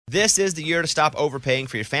This is the year to stop overpaying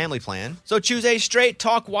for your family plan. So choose a Straight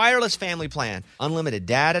Talk Wireless family plan. Unlimited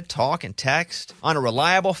data, talk, and text on a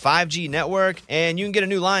reliable 5G network. And you can get a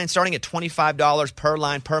new line starting at $25 per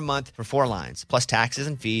line per month for 4 lines, plus taxes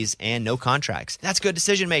and fees and no contracts. That's good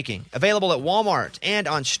decision making. Available at Walmart and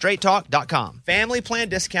on straighttalk.com. Family plan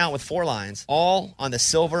discount with 4 lines, all on the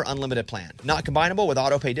Silver Unlimited plan. Not combinable with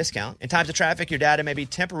auto pay discount. In times of traffic, your data may be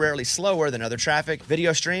temporarily slower than other traffic.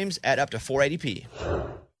 Video streams at up to 480p.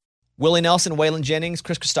 Willie Nelson, Waylon Jennings,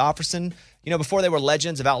 Chris Christopherson, before they were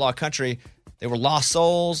legends of outlaw country, they were lost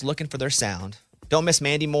souls looking for their sound. Don't miss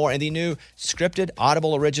Mandy Moore and the new scripted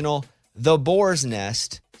Audible original, The Boar's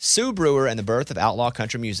Nest, Sue Brewer and the Birth of Outlaw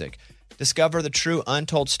Country Music. Discover the true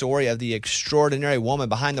untold story of the extraordinary woman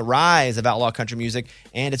behind the rise of outlaw country music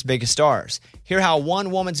and its biggest stars. Hear how one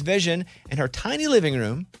woman's vision in her tiny living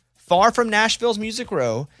room, far from Nashville's Music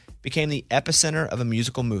Row, became the epicenter of a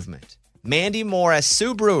musical movement. Mandy Moore as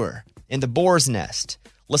Sue Brewer in The Boar's Nest.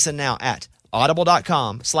 Listen now at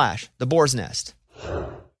audible.com/The Boar's Nest.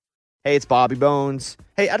 Hey, it's Bobby Bones.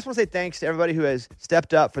 Hey, I just want to say thanks to everybody who has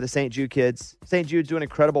stepped up for the St. Jude kids. St. Jude's doing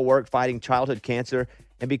incredible work fighting childhood cancer.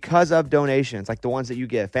 And because of donations like the ones that you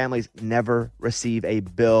give, families never receive a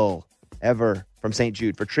bill ever from St.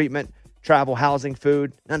 Jude for treatment, travel, housing,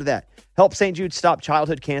 food, none of that. Help St. Jude stop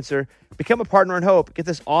childhood cancer. Become a partner in hope. Get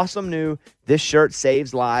this awesome new This Shirt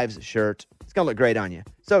Saves Lives shirt. It's going to look great on you.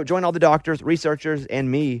 So join all the doctors, researchers,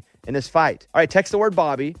 and me in this fight. All right, text the word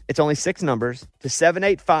Bobby. It's only 6 numbers to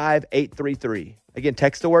 785-833. Again,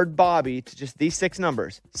 text the word Bobby to just these 6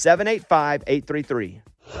 numbers, 785-833.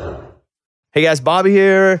 Hey guys, Bobby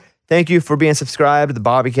here. Thank you for being subscribed to the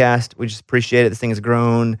Bobbycast. We just appreciate it. This thing has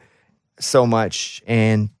grown so much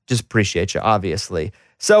and just appreciate you, obviously.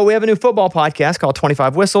 So we have a new football podcast called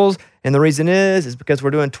 25 Whistles. And the reason is because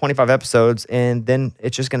we're doing 25 episodes and then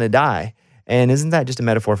it's just going to die. And isn't that just a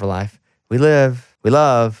metaphor for life? We live, we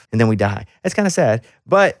love, and then we die. It's kind of sad,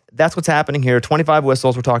 but that's what's happening here. 25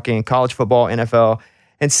 Whistles. We're talking college football, NFL.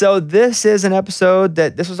 And so this is an episode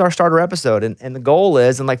this was our starter episode. And the goal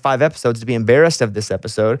is in like 5 episodes to be embarrassed of this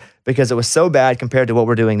episode because it was so bad compared to what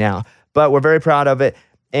we're doing now. But we're very proud of it.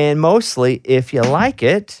 And mostly, if you like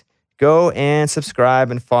it, go and subscribe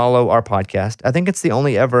and follow our podcast. I think it's the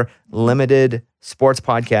only ever limited sports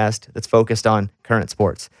podcast that's focused on current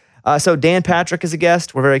sports. So Dan Patrick is a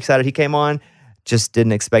guest. We're very excited he came on. Just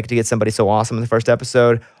didn't expect to get somebody so awesome in the first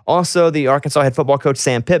episode. Also, the Arkansas head football coach,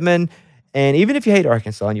 Sam Pittman. And even if you hate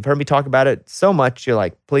Arkansas and you've heard me talk about it so much, you're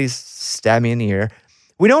like, please stab me in the ear.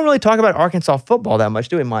 We don't really talk about Arkansas football that much,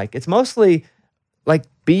 do we, Mike? It's mostly like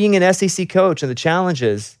being an SEC coach and the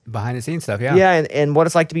challenges. Behind the scenes stuff, yeah. Yeah, and what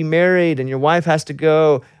it's like to be married and your wife has to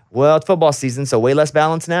go, well, it's football season, so way less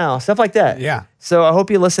balance now. Stuff like that. Yeah. So I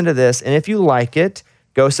hope you listen to this. And if you like it,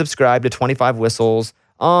 go subscribe to 25 Whistles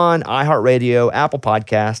on iHeartRadio, Apple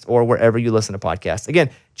Podcast, or wherever you listen to podcasts. Again,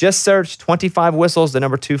 just search 25 Whistles, the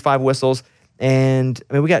number 25 Whistles. And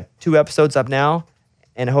I mean, we got 2 episodes up now,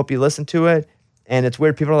 and I hope you listen to it. And it's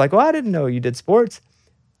weird. People are like, well, I didn't know you did sports.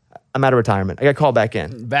 I'm out of retirement. I got called back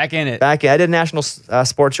in. Back in it. I did a national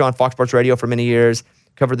sports show on Fox Sports Radio for many years,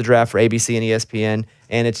 covered the draft for ABC and ESPN,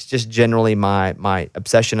 and it's just generally my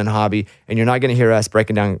obsession and hobby. And you're not going to hear us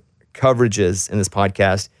breaking down coverages in this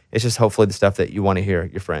podcast. It's just hopefully the stuff that you want to hear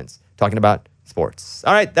your friends talking about sports.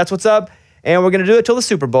 All right, that's what's up. And we're going to do it till the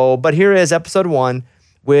Super Bowl. But here is episode 1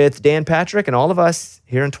 with Dan Patrick and all of us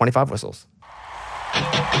here in 25 Whistles.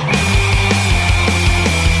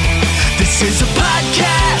 This is a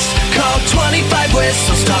podcast called 25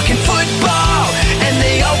 Whistles, talking football, and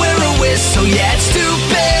they all wear a whistle. Yeah, it's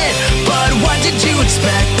stupid, but what did you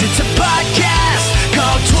expect? It's a podcast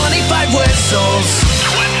called 25 Whistles.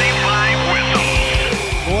 25 Whistles.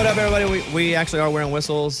 Well, what up, everybody? We actually are wearing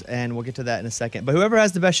whistles, and we'll get to that in a second. But whoever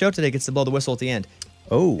has the best show today gets to blow the whistle at the end.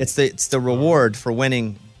 Oh. It's the reward for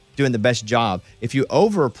winning, doing the best job. If you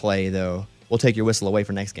overplay, though, we'll take your whistle away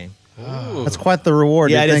for next game. Oh. That's quite the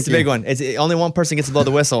reward. Yeah, it's a big one. It's only one person gets to blow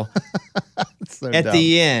the whistle at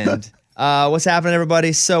the end. What's happening,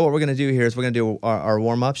 everybody? So what we're going to do here is we're going to do our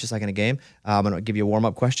warm-ups, just like in a game. I'm going to give you a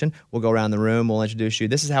warm-up question. We'll go around the room. We'll introduce you.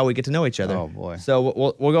 This is how we get to know each other. Oh, boy.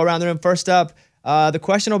 So we'll go around the room. First up, the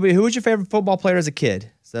question will be, who was your favorite football player as a kid?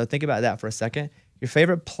 So think about that for a second. Your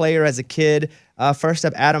favorite player as a kid. First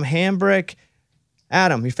up, Adam Hambrick.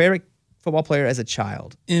 Adam, your favorite football player as a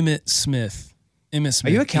child? Emmitt Smith. Are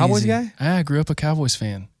you a Cowboys guy? I grew up a Cowboys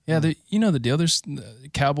fan. Yeah, you know the deal. There's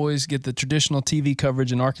Cowboys get the traditional TV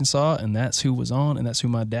coverage in Arkansas, and that's who was on, and that's who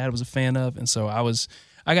my dad was a fan of. And so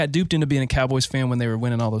I got duped into being a Cowboys fan when they were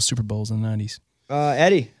winning all those Super Bowls in the 90s.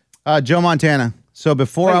 Eddie? Joe Montana. So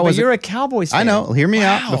before Wait, I was, but you're a Cowboys fan. I know. Hear me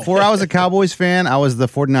out. Before I was a Cowboys fan, I was the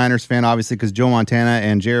 49ers fan, obviously, because Joe Montana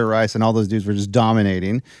and Jerry Rice and all those dudes were just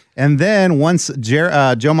dominating. And then once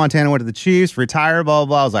Joe Montana went to the Chiefs, retired, blah, blah,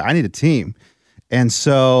 blah, I was like, I need a team. And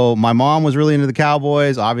so my mom was really into the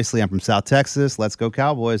Cowboys. Obviously, I'm from South Texas. Let's go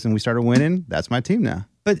Cowboys. And we started winning. That's my team now.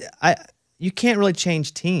 But you can't really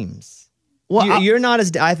change teams. Well, You're not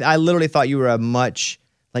as. I literally thought you were a much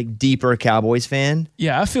deeper Cowboys fan.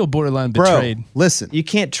 Yeah, I feel borderline bro, betrayed. listen. You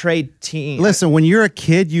can't trade teams. Listen, when you're a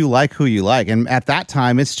kid, you like who you like. And at that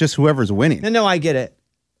time, it's just whoever's winning. No, I get it.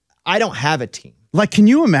 I don't have a team. Like, can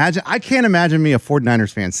you imagine? I can't imagine me a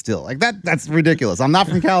 49ers fan still. Like, that's ridiculous. I'm not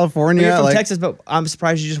from California. You're from like, Texas, but I'm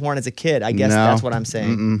surprised you just weren't as a kid. I guess No. that's what I'm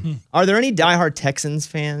saying. Are there any diehard Texans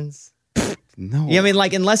fans? no. Yeah, I mean,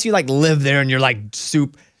 unless you live there and you're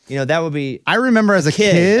soup, that would be I remember as a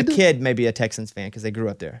a kid maybe a Texans fan because they grew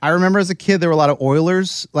up there. I remember as a kid, there were a lot of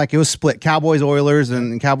Oilers. Like, it was split. Cowboys, Oilers,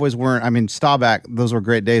 and Cowboys weren't. I mean, Staubach, those were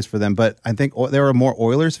great days for them. But I think there were more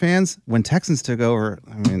Oilers fans. When Texans took over,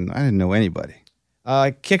 I mean, I didn't know anybody.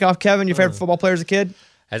 Kickoff, Kevin, your favorite football player as a kid?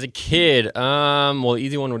 As a kid, well, the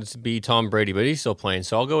easy one would be Tom Brady, but he's still playing.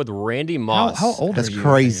 So I'll go with Randy Moss. How old That's are you?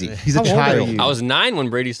 crazy. He's a How old are child. you? I was 9 when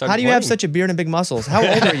Brady started How do you have playing. such a beard and big muscles? How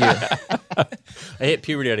old are you? I hit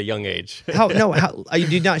puberty at a young age. How you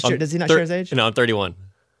do not share? Does he not share his age? No, I'm 31.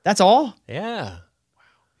 That's all. Yeah.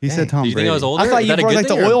 He said Tom Do you Brady. think I was older? I thought Is you that a worked good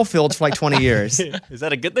the thing, or- oil fields for 20 years. Is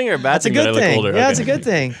that a good thing or a bad That's a thing that I good look thing. older? Yeah, Okay. it's a good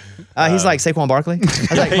thing. He's like Saquon Barkley. I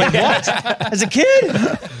was like, wait, what? As a kid?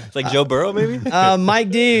 It's like Joe Burrow, maybe? Mike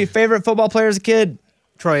D, favorite football player as a kid?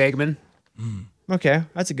 Troy Aikman, Okay,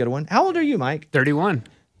 that's a good one. How old are you, Mike? 31.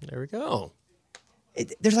 There we go.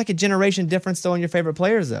 There's a generation difference though in your favorite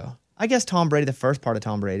players though. I guess Tom Brady, the first part of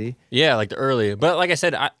Tom Brady. Yeah, like the early. But like I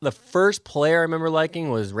said, the first player I remember liking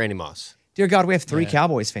was Randy Moss. Dear God, we have 3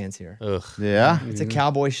 Cowboys fans here. Ugh. Yeah. It's a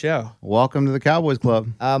Cowboys show. Welcome to the Cowboys Club.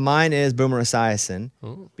 Mine is Boomer Esiason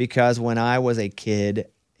because when I was a kid,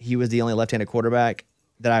 he was the only left-handed quarterback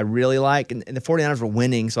that I really liked. And the 49ers were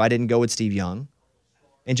winning, so I didn't go with Steve Young.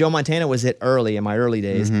 And Joe Montana was it early in my early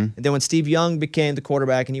days. And then when Steve Young became the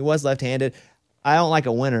quarterback and he was left-handed, I don't like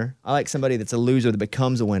a winner. I like somebody that's a loser that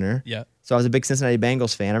becomes a winner. Yeah. So I was a big Cincinnati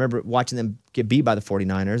Bengals fan. I remember watching them get beat by the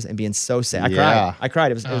 49ers and being so sad. Yeah. I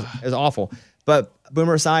cried. It was awful. But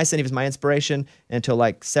Boomer Esiason, he was my inspiration until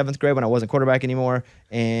 7th grade when I wasn't quarterback anymore.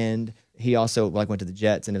 And he also went to the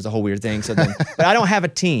Jets and it was a whole weird thing. So then, but I don't have a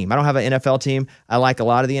team. I don't have an NFL team. I like a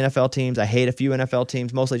lot of the NFL teams. I hate a few NFL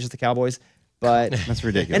teams, mostly just the Cowboys. But That's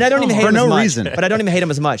ridiculous. and I don't even hate For them no as much. reason. But I don't even hate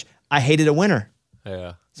them as much. I hated a winner.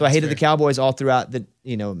 Yeah. So I hated the Cowboys all throughout the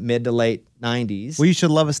mid to late 90s. Well, you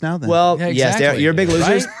should love us now then. Well, Yeah, yes, exactly. you're big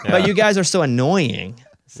losers, Right? but you guys are so annoying.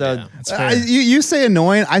 So, That's fair. you say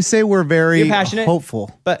annoying. I say we're very You're passionate?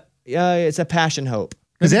 hopeful. but it's a passion hope.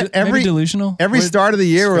 Because Maybe every delusional. every start of the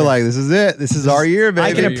year, we're like, this is it. This is our year, baby.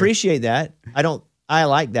 I can appreciate that. I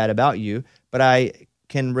like that about you, but I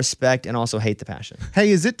can respect and also hate the passion.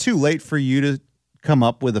 Hey, is it too late for you to come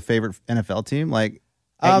up with a favorite NFL team? Like,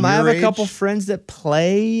 at I have your a couple age? friends that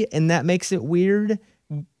play, and that makes it weird.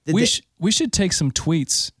 We should take some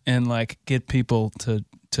tweets and get people to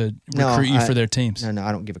No, recruit you I- for their teams. No,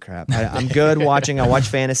 I don't give a crap. I'm good watching. I watch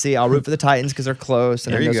fantasy. I'll root for the Titans because they're close,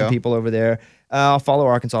 and There I know you some go. people over there. I'll follow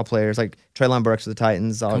Arkansas players like Treylon Burks for the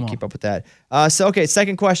Titans. I'll Come on. keep up with that. Okay,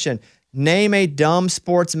 second question. Name a dumb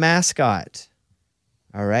sports mascot.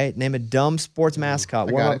 All right, name a dumb sports mascot.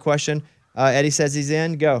 I got Warm-up it. question. Eddie says he's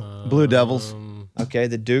in. Go. Blue Devils. Okay,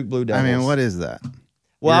 the Duke Blue I Devils. mean, what is that?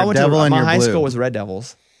 Well, You're I a went to devil and my you're high blue. school was Red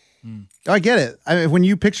Devils. I get it. I mean, when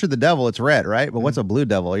you picture the devil, it's red, right? But what's a blue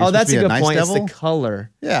devil? Are you Oh, supposed that's to a be good nice point. devil? It's the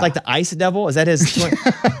color. Yeah. It's like the Ice Devil. Is that his twin,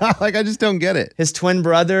 Like, I just don't get it. his twin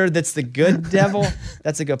brother? That's the good devil.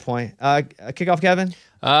 That's a good point. Kick off, Kevin.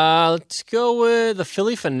 Let's go with the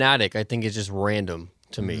Philly Fanatic. I think is just random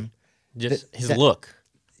to me. Just his look.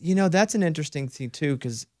 That's an interesting thing too,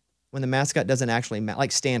 because when the mascot doesn't actually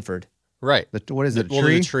like Stanford, Right. What is it? A Well,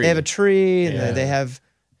 tree? the tree. they have a tree and Yeah. they have.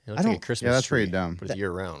 It looks I like a don't- Christmas Yeah, that's tree, pretty dumb. but it's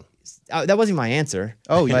year round. That wasn't my answer.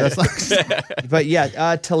 Oh, yeah. That's like, But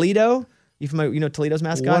yeah, Toledo. Toledo's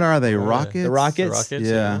mascot. what are they? Rockets? the Rockets? The Rockets.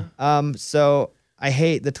 Yeah. So I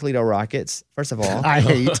hate the Toledo Rockets. First of all, I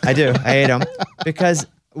hate. I do. I hate them because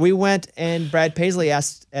we went and Brad Paisley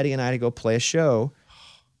asked Eddie and I to go play a show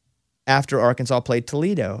after Arkansas played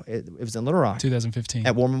Toledo. It was in Little Rock 2015.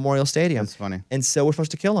 at War Memorial Stadium. That's funny. And so we're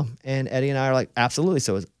supposed to kill him. And Eddie and I are like, absolutely.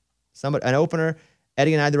 So it was an opener,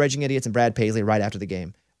 Eddie and I, the Raging Idiots, and Brad Paisley right after the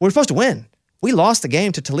game. We were supposed to win. We lost the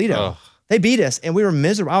game to Toledo. Ugh. They beat us, and we were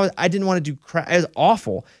miserable. I didn't want to do crap. It was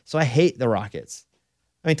awful. So I hate the Rockets.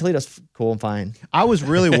 I mean, Toledo's cool and fine. I was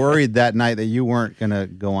really worried that night that you weren't gonna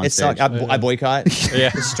go on It stage. sucked. I boycott.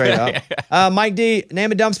 Yeah. Straight up. Mike D,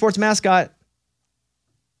 name a dumb sports mascot.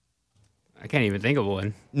 I can't even think of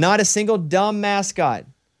one. Not a single dumb mascot.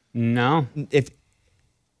 No. If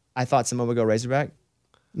I thought someone would go Razorback.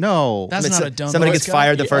 No, That's not a dumb. Somebody gets mascot.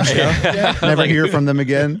 fired the first show. never hear from them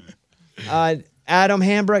again. Adam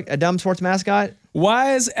Hambrick, a dumb sports mascot.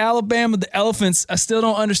 Why is Alabama the Elephants? I still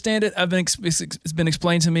don't understand it. It's been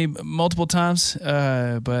explained to me multiple times,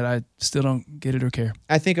 but I still don't get it or care.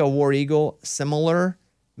 I think a war eagle, similar.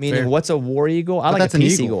 Meaning, Fair. what's a war eagle? I like that's a an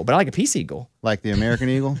peace eagle. eagle, but I like a peace eagle. Like the American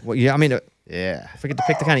Eagle. Well, yeah, I mean, Yeah. if I get to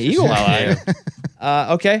pick the kind of eagle I like.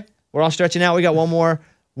 Okay, we're all stretching out. We got one more.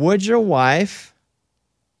 Would your wife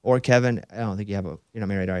or Kevin? I don't think you have a. You're not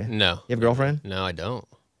married, are you? No. You have a girlfriend? No, I don't.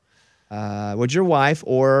 Would your wife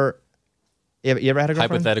or you ever had a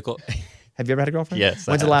girlfriend? Hypothetical. Have you ever had a girlfriend? Yes,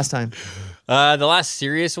 I When's the have. last time? The last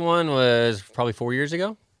serious one was probably 4 years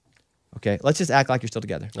ago. Okay, let's just act like you're still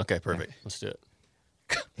together. Okay, perfect. Let's do it.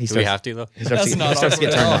 He Do we have to though? He starts, That's to, not he starts to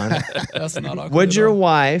get awkward turned at on. That's not awkward. Would at your all.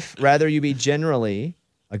 wife rather you be generally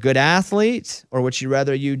a good athlete, or would she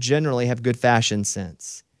rather you generally have good fashion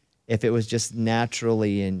sense? If it was just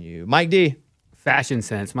naturally in you, Mike D, Fashion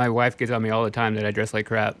sense. My wife gets on me all the time that I dress like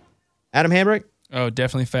crap. Adam Hambrick, Oh,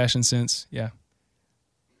 definitely fashion sense. Yeah.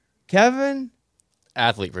 Kevin,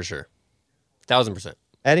 Athlete for sure. 1000%.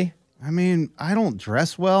 Eddie. I mean, I don't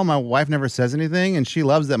dress well. My wife never says anything, and she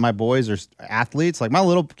loves that my boys are athletes. Like my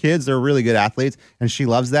little kids, they're really good athletes, and she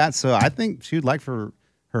loves that. So I think she would like for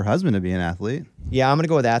her husband to be an athlete. Yeah, I'm gonna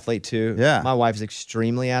go with athlete too. Yeah. My wife's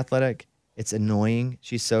extremely athletic. It's annoying.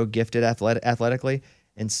 She's so gifted athletically,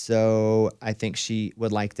 and so I think she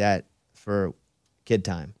would like that for kid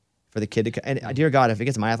time. For the kid to, and dear God, if it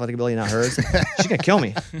gets my athletic ability, not hers, she's gonna kill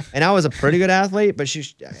me. And I was a pretty good athlete, but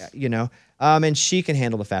she's, and she can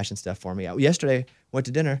handle the fashion stuff for me. Yesterday, went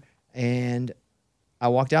to dinner, and I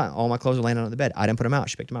walked out. All my clothes were laying on the bed. I didn't put them out.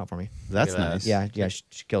 She picked them out for me. That's Look at that. nice. Yeah,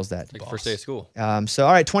 she kills that. Like first day of school. So,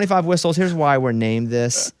 all right, 25 whistles. Here's why we're named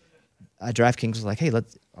this. DraftKings was like, hey,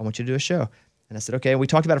 I want you to do a show. And I said, okay. And we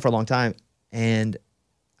talked about it for a long time. And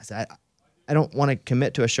I said, I don't want to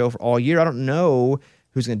commit to a show for all year. I don't know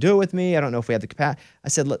who's going to do it with me. I don't know if we have the capacity. I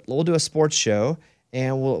said, we'll do a sports show,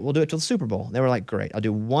 and we'll do it till the Super Bowl. And they were like, great. I'll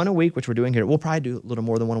do one a week, which we're doing here. We'll probably do a little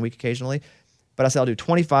more than one a week occasionally. But I said, I'll do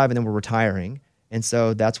 25, and then we're retiring. And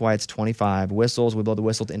so that's why it's 25 whistles. We blow the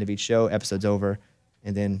whistle at the end of each show. Episode's over.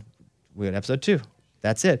 And then we got episode 2.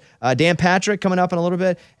 That's it. Dan Patrick coming up in a little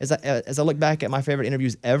bit. As I look back at my favorite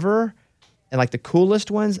interviews ever, and like the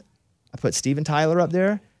coolest ones, I put Steven Tyler up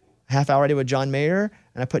there. Half hour I did with John Mayer,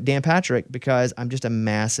 and I put Dan Patrick because I'm just a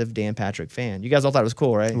massive Dan Patrick fan. You guys all thought it was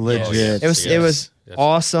cool, right? Legit. It was Yes.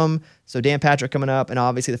 awesome. So Dan Patrick coming up, and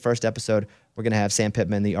obviously the first episode we're gonna have Sam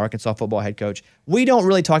Pittman, the Arkansas football head coach. We don't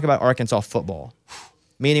really talk about Arkansas football,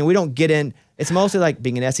 meaning we don't get in. It's mostly like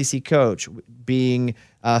being an SEC coach, being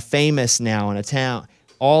famous now in a town,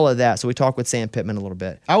 all of that. So we talk with Sam Pittman a little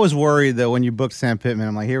bit. I was worried that when you booked Sam Pittman,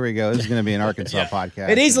 I'm like, here we go. This is going to be an Arkansas podcast.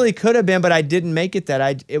 It easily could have been, but I didn't make it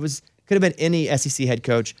that. Could have been any SEC head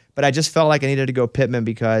coach, but I just felt like I needed to go Pittman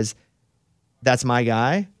because that's my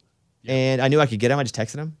guy, and I knew I could get him. I just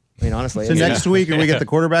texted him. I mean, honestly. So next week, are we get the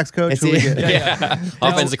quarterbacks coach? It's Who we the- get?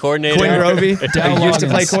 Offensive coordinator. Quinn Grovey Dow used to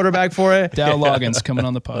play Loggins. quarterback for it. Dow Loggins coming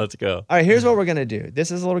on the pod. Let's go. All right, here's what we're gonna do.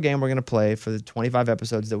 This is a little game we're gonna play for the 25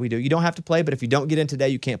 episodes that we do. You don't have to play, but if you don't get in today,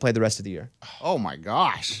 you can't play the rest of the year. Oh my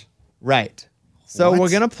gosh. Right. So What? we're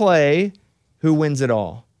gonna play Who Wins It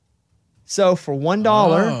All. So for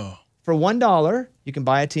 $1, you can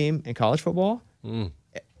buy a team in college football.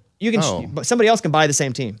 You can, Oh. but somebody else can buy the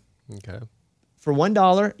same team. Okay. For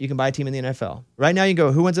 $1, you can buy a team in the NFL. Right now, you can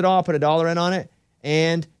go Who Wins It All, put $1 in on it,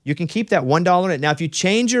 and you can keep that $1 in it. Now, if you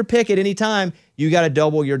change your pick at any time, you got to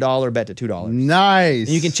double your dollar bet to $2. Nice.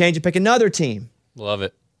 And you can change and pick another team. Love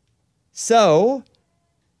it. So,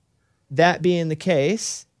 that being the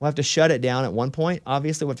case, we'll have to shut it down at one point.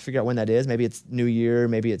 Obviously, we'll have to figure out when that is. Maybe it's New Year.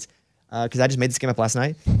 Maybe it's because I just made this game up last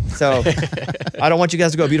night. So, I don't want you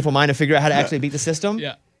guys to go a beautiful mind and figure out how to actually beat the system.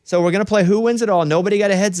 Yeah. So, we're going to play Who Wins It All. Nobody got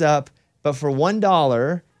a heads up. But for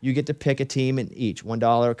 $1, you get to pick a team in each.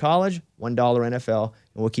 $1 college, $1 NFL, and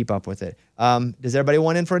we'll keep up with it. Does everybody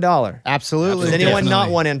want in for $1? Absolutely. Does anyone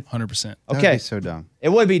not want in? 100%. That would Okay. be so dumb. It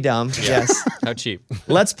would be dumb, yes. How cheap?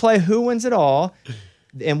 Let's play Who Wins It All,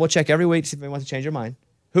 and we'll check every week to see if anyone wants to change their mind.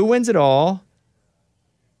 Who wins it all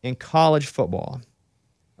in college football?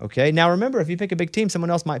 Okay. Now remember, if you pick a big team,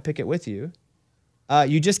 someone else might pick it with you.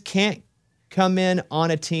 You just can't come in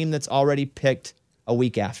on a team that's already picked a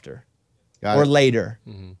week after Got or it. later.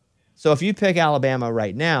 So if you pick Alabama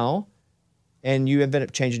right now, and you end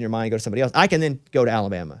up changing your mind and go to somebody else, I can then go to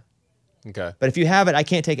Alabama. Okay. But if you have it, I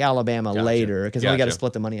can't take Alabama Gotcha. later because then we got to Gotcha.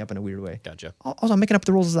 split the money up in a weird way. Gotcha. Also, I'm making up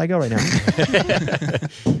the rules as I go right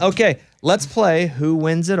now. Okay, let's play Who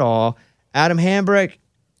Wins It All. Adam Hambrick,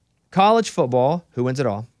 college football. Who wins it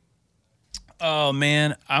all? Oh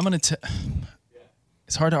man,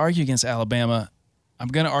 it's hard to argue against Alabama. I'm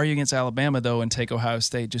gonna argue against Alabama though and take Ohio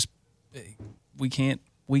State. Just we can't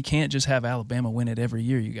just have Alabama win it every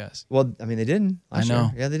year, you guys. Well, I mean, they didn't. I last know.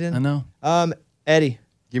 year. Yeah, they didn't. I know. Eddie.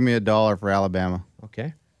 Give me $1 for Alabama.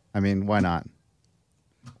 Okay. I mean, why not?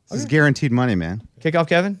 This is guaranteed money, man. Kickoff,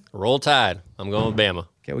 Kevin. Roll Tide. I'm going with Bama.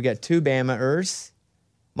 Okay, we got 2 Bama-ers.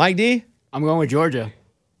 Mike D. I'm going with Georgia.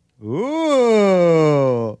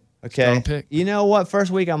 Ooh. Okay. Strong pick. You know what?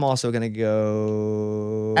 First week, I'm also going to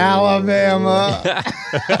go Alabama.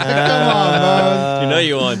 Come on, You know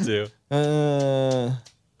you want to.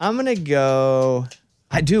 I'm going to go.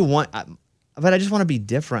 I do want, but I just want to be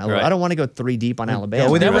different. Right. I don't want to go 3 deep on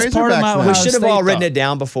Alabama. with That your was part of my Razorbacks then. We Ohio should have State all written thought. it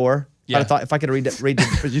down before. Yeah. I thought if I could read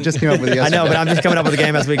But you just came up with the I know, but I'm just coming up with the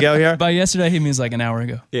game as we go here. By yesterday, he means like an hour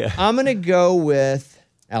ago. Yeah. I'm going to go with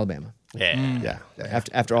Alabama. Yeah. Yeah.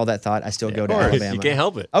 After all that thought, I still go to Of course. Alabama. You can't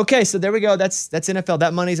help it. Okay, so there we go. That's NFL.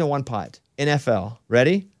 That money's in one pot. NFL.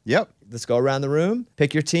 Ready? Yep. Let's go around the room.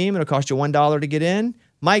 Pick your team. It'll cost you $1 to get in.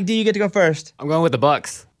 Mike D, you get to go first. I'm going with the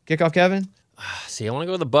Bucks. Kickoff, Kevin. See, I want to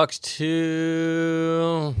go with the Bucks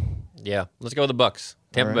too. Yeah, let's go with the Bucks.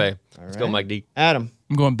 Tampa Bay. Let's go, right. Mike D. Adam.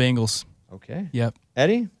 I'm going Bengals. Okay. Yep.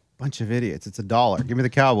 Eddie. Bunch of idiots. It's $1. Give me the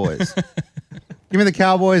Cowboys. Give me the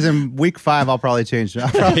Cowboys, and week 5, I'll probably change it. I'll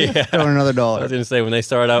probably throw in another I was $1. going to say, when they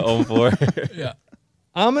start out 0-4. Yeah.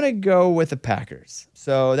 I'm gonna go with the Packers.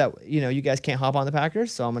 So that you guys can't hop on the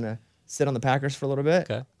Packers, so I'm gonna sit on the Packers for a little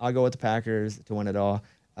bit. Okay. I'll go with the Packers to win it all.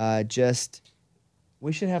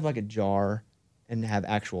 We should have like a jar and have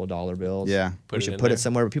actual dollar bills. Yeah. We Put it should in put there. it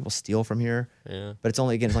somewhere where people steal from here. Yeah. But it's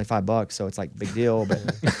only $5, so it's like big deal. But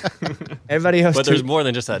everybody owes But there's $2. more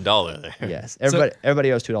than just that $1 there. Yes,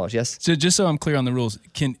 everybody owes $2. Yes. So just so I'm clear on the rules,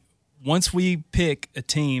 once we pick a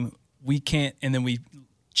team, we can't, and then we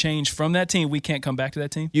change from that team, we can't come back to that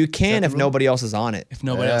team You can if nobody else is on it. if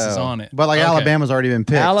nobody else is Oh. on it. But like Okay. Alabama's already been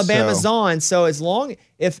picked. Alabama's so. on, so as long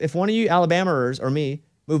if one of you Alabamers or me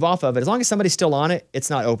move off of it, as long as somebody's still on it, it's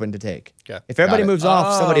not open to take. Okay. If everybody Got it. moves off,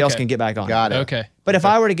 Oh, somebody else okay. can get back on. Got it. Okay. But if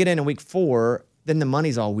I were to get in week 4, then the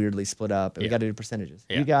money's all weirdly split up, and we Yeah. got to do percentages.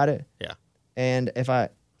 Yeah. You got it. Yeah. And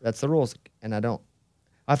that's the rules, and I don't.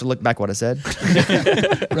 I have to look back what I said.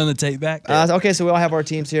 Run the tape back. Okay, so we all have our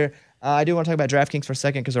teams here. I do want to talk about DraftKings for a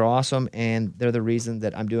second because they're awesome, and they're the reason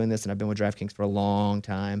that I'm doing this, and I've been with DraftKings for a long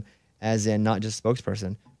time, as in not just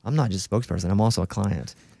spokesperson. I'm not just spokesperson. I'm also a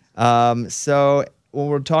client. So when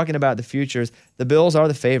we're talking about the futures, the Bills are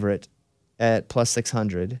the favorite at plus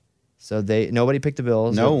 600. So nobody picked the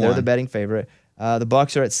Bills. No They're the one. betting favorite. The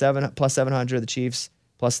Bucks are at plus 700. The Chiefs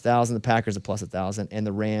plus 1,000. The Packers at plus 1,000, and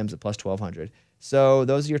the Rams at plus 1,200. So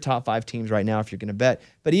those are your top 5 teams right now if you're going to bet.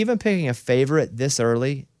 But even picking a favorite this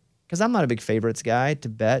early, because I'm not a big favorites guy to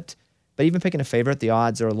bet, but even picking a favorite, the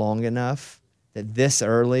odds are long enough that this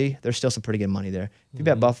early, there's still some pretty good money there. If you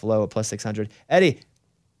bet Buffalo at plus 600, Eddie,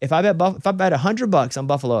 if I bet $100 on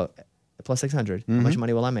Buffalo at plus 600, how much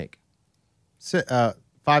money will I make?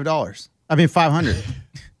 $5. I mean, 500.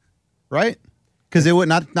 Right? Because it would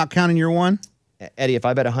not count in year 1. Eddie, if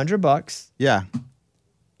I bet $100, Yeah.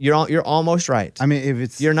 you're almost right. I mean, if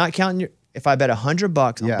it's You're not counting if I bet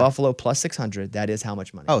 $100 on Yeah. Buffalo plus 600, that is how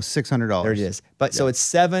much money. $600. There it is. But so it's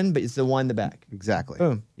 7, but it's the one in the back. Exactly.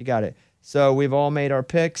 Boom, you got it. So we've all made our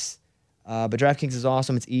picks, but DraftKings is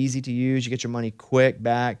awesome. It's easy to use. You get your money quick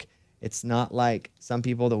back. It's not like some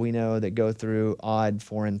people that we know that go through odd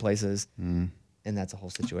foreign places, and that's a whole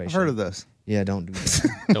situation. I've heard of this. Yeah, don't do that.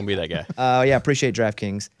 Don't be that guy. Yeah, appreciate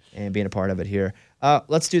DraftKings and being a part of it here.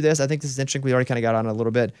 Let's do this. I think this is interesting. We already kind of got on it a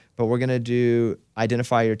little bit, but we're going to do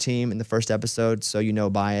identify your team in the first episode so you know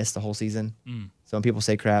bias the whole season. So when people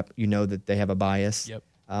say crap, you know that they have a bias. Yep.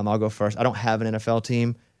 I'll go first. I don't have an NFL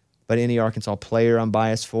team, but any Arkansas player I'm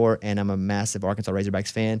biased for, and I'm a massive Arkansas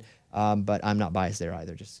Razorbacks fan, but I'm not biased there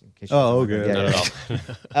either, just in case you Oh, wasn't okay. wondering. Not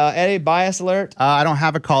at all. Eddie, bias alert. I don't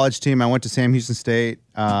have a college team. I went to Sam Houston State.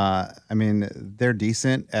 I mean, they're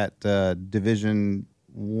decent at Division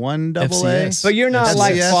 1 AA. FCS. But you're not That's-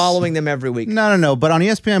 like yes. following them every week. No. But on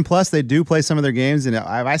ESPN Plus, they do play some of their games, and if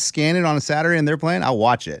I scan it on a Saturday and they're playing, I'll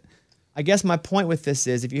watch it. I guess my point with this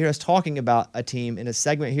is if you hear us talking about a team in a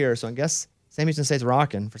segment here, so I guess Sam Houston State's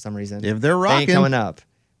rocking for some reason. If they're They ain't rocking. coming up.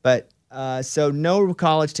 But So no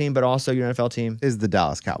college team, but also your NFL team. Is the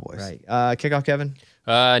Dallas Cowboys. Right. Kickoff, Kevin.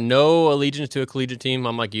 No allegiance to a collegiate team.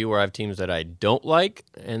 I'm like you, where I have teams that I don't like,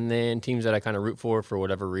 and then teams that I kind of root for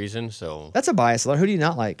whatever reason. So That's a bias alert. Who do you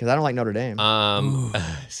not like? Because I don't like Notre Dame.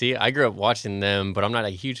 see, I grew up watching them, but I'm not a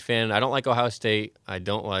huge fan. I don't like Ohio State. I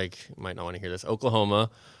don't like. You might not want to hear this. Oklahoma.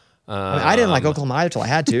 I mean, I didn't like Oklahoma either until I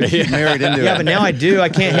had to. Married into Yeah, it. but now I do. I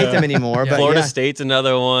can't hate them anymore. But Florida yeah. State's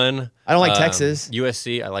another one. I don't like Texas.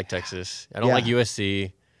 USC. I like Texas. I don't Yeah. like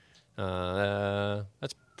USC.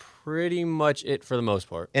 That's pretty much it for the most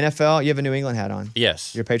part. NFL, you have a New England hat on.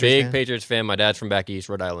 Yes. You're a Patriots big fan? Patriots fan. My dad's from back east,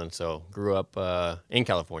 Rhode Island, so grew up in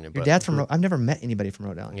California. Your but dad's from. I've never met anybody from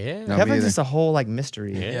Rhode Island. Yeah. No, me Kevin's either. just a whole like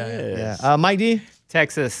mystery. Yes. Yeah. Mike D.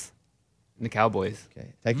 Texas, and the Cowboys.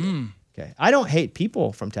 Okay. Okay. I don't hate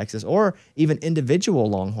people from Texas or even individual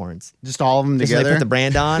Longhorns. Just all of them Just when they together. put the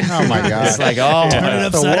brand on. Oh my god. It's like, oh, Turn it I'm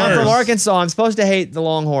upside from down. Arkansas. I'm supposed to hate the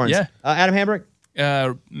Longhorns. Yeah. Adam Hambrick.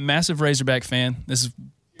 Massive Razorback fan. This is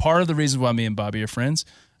part of the reason why me and Bobby are friends.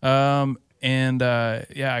 I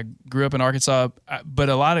grew up in Arkansas, but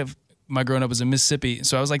a lot of my growing up was in Mississippi,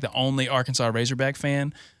 so I was like the only Arkansas Razorback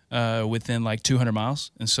fan within like 200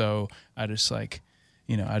 miles, and so I just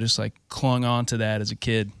clung on to that as a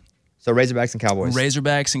kid. So Razorbacks and Cowboys.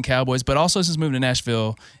 Razorbacks and Cowboys, but also since moving to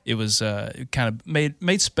Nashville, it was it kind of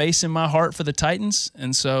made space in my heart for the Titans,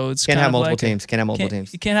 and so it's Can't kind have of multiple like teams. Can't have multiple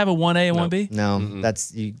teams. You can't have a 1A and 1B. No,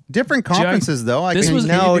 that's you. Different conferences though. Like, This can was-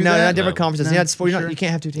 you No, do no, that? not different conferences. No. Yeah, it's You sure? you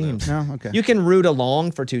can't have two teams. No, okay. You can root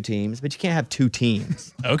along for two teams, but you can't have two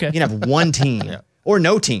teams. Okay, You can have one team or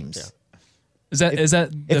no teams. is that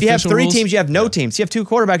the If you have official three rules? teams, you have no teams. You have two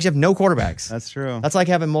quarterbacks, you have no quarterbacks. That's true. That's like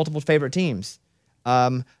having multiple favorite teams.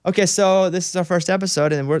 Okay, so this is our first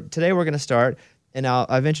episode, and today we're going to start. And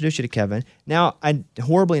I've introduced you to Kevin. Now, I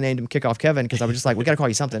horribly named him Kickoff Kevin because I was just like, we got to call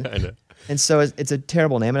you something. I know. And so it's a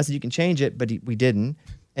terrible name. And I said, you can change it, but we didn't.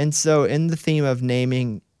 And so, in the theme of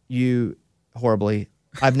naming you horribly,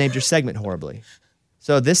 I've named your segment horribly.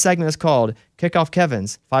 So, this segment is called Kickoff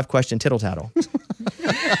Kevin's 5-question tittle tattle.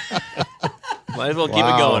 Might as well keep it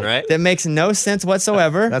Wow. going, right? That makes no sense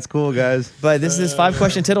whatsoever. That's cool, guys. But this is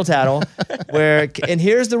 5-question tittle tattle, and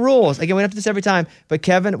here's the rules. Again, we have to do this every time. But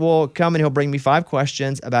Kevin will come and he'll bring me 5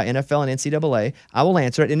 questions about NFL and NCAA. I will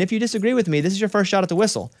answer it, and if you disagree with me, this is your first shot at the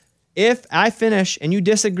whistle. If I finish and you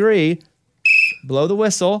disagree, blow the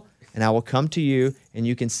whistle, and I will come to you, and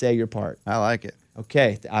you can say your part. I like it.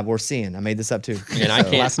 Okay, we're seeing. I made this up too. And I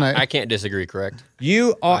last night- can't disagree, correct?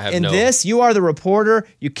 You are I have in no- this. You are the reporter.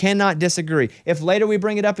 You cannot disagree. If later we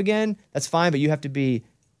bring it up again, that's fine. But you have to be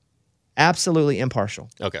absolutely impartial.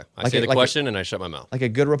 Okay. I Like say a- the like a- question and I shut my mouth. Like a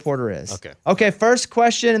good reporter is. Okay. Okay, first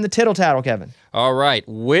question in the tittle tattle, Kevin. All right.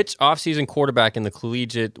 Which offseason quarterback in the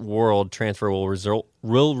collegiate world transfer will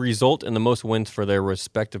result in the most wins for their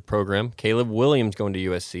respective program? Caleb Williams going to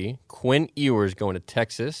USC, Quinn Ewers going to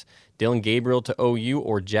Texas, Dylan Gabriel to OU,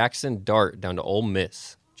 or Jackson Dart down to Ole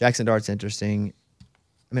Miss? Jackson Dart's interesting.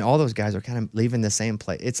 I mean, all those guys are kind of leaving the same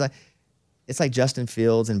place. It's like Justin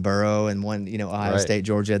Fields and Burrow and Ohio Right. State,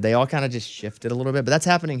 Georgia. They all kind of just shifted a little bit, but that's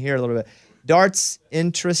happening here a little bit. Dart's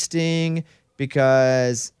interesting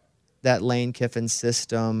because that Lane Kiffin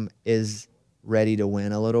system is ready to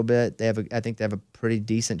win a little bit. I think they have a pretty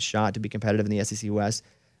decent shot to be competitive in the SEC West.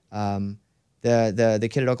 The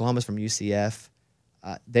kid at Oklahoma is from UCF.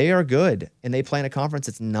 They are good, and they play in a conference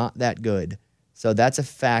that's not that good. So that's a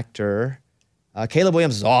factor. Caleb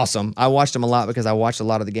Williams is awesome. I watched him a lot because I watched a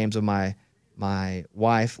lot of the games with my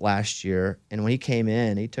wife last year. And when he came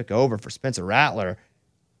in, he took over for Spencer Rattler.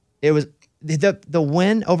 It was the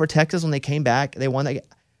win over Texas when they came back. They won that.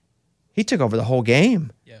 He took over the whole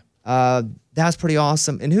game. Yeah. That was pretty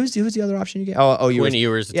awesome. And who's the other option you get? Oh, Quinn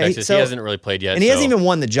Ewers to Texas. He hasn't really played yet. and he hasn't so- even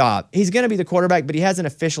won the job. He's going to be the quarterback, but he hasn't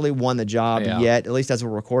officially won the job Yeah. yet. At least as we're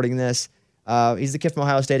recording this. He's the kid from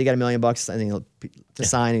Ohio State. He got $1 million I think, to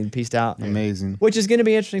sign and pieced out. Amazing. Which is going to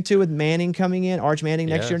be interesting too with Manning coming in, Arch Manning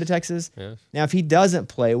next year Yes. into Texas. Yes. Now, if he doesn't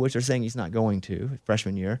play, which they're saying he's not going to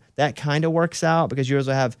freshman year, that kind of works out because you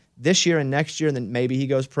also have this year and next year, and then maybe he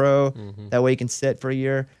goes pro. That way he can sit for a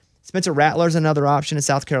year. Spencer Rattler's another option in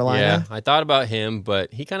South Carolina. Yeah, I thought about him,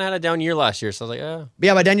 but he kind of had a down year last year, so I was like, But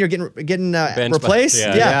yeah, by then you're getting Benched by- replaced.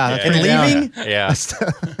 yeah. Yeah, that's and pretty down. leaving. yeah.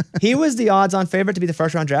 He was the odds-on favorite to be the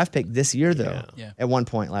first-round draft pick this year, though. Yeah. At one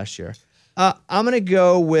point last year, I'm gonna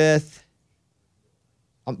go with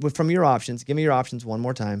from your options. Give me your options one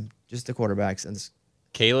more time, just the quarterbacks, and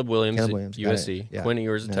Caleb Williams, Caleb Williams, got USC, it. Yeah. Quinn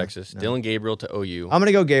Ewers No, to Texas, no. Dylan Gabriel to OU. I'm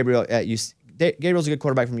gonna go Gabriel at UC. Gabriel's a good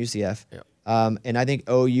quarterback from UCF, and I think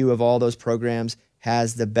OU of all those programs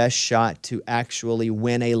has the best shot to actually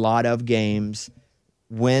win a lot of games,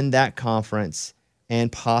 win that conference,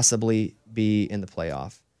 and possibly be in the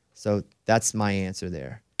playoff. So that's my answer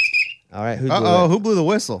there. All right, who blew it? Who blew the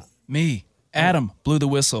whistle? Me, Adam, blew the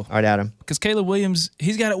whistle. All right, Adam. Because Caleb Williams,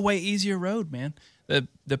 he's got a way easier road, man.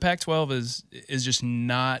 The Pac-12 is just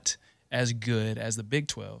not as good as the Big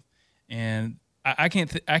 12, and I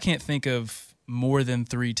can't think of more than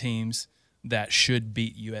 3 teams that should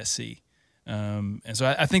beat USC. And so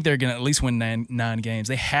I think they're going to at least win nine games.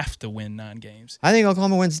 They have to win 9 games. I think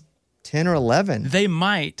Oklahoma wins 10 or 11. They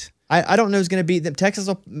might. I don't know who's going to beat them. Texas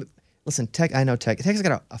will listen. I know Texas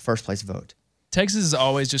got a first place vote. Texas is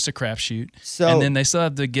always just a crapshoot. So- and then they still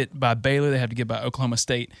have to get by Baylor. They have to get by Oklahoma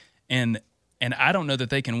State, and I don't know that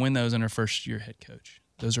they can win those under first-year head coach.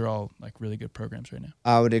 Those are all like really good programs right now.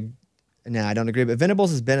 I don't agree. But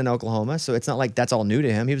Venables has been in Oklahoma, so it's not like that's all new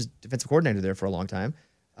to him. He was defensive coordinator there for a long time.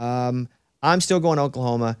 I'm still going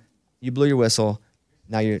Oklahoma. You blew your whistle.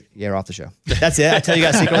 Now you're off the show. That's it. I tell you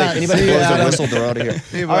guys secretly. If anybody blows their whistle, they're out of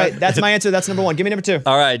here. All right, that's my answer. That's number 1. Give me number 2.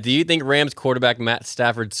 All right. Do you think Rams quarterback Matt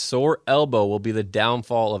Stafford's sore elbow will be the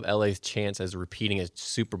downfall of LA's chance as repeating as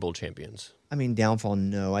Super Bowl champions? I mean, downfall,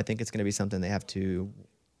 no. I think it's going to be something they have to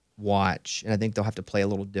watch, and I think they'll have to play a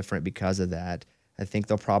little different because of that. I think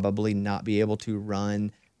they'll probably not be able to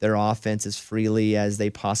run their offense as freely as they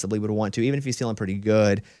possibly would want to, even if he's feeling pretty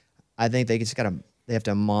good. I think they have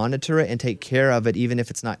to monitor it and take care of it, even if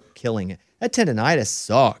it's not killing it. That tendonitis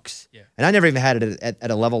sucks. Yeah. And I never even had it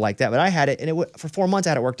at a level like that, but I had it, and for 4 months I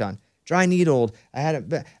had it worked on. Dry needled. I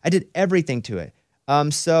did everything to it.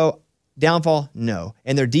 So downfall, no.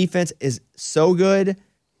 And their defense is so good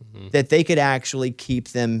that they could actually keep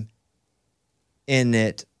them in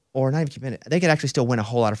it, or not even keep in it. They could actually still win a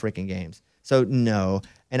whole lot of freaking games. So no.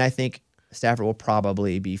 And I think Stafford will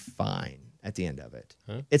probably be fine at the end of it.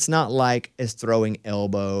 Huh? It's not like his throwing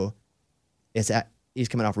elbow. He's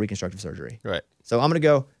coming off reconstructive surgery. Right. So I'm going to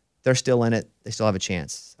go, they're still in it. They still have a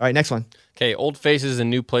chance. All right, next one. Okay, old faces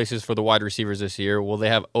and new places for the wide receivers this year. Will they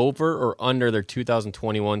have over or under their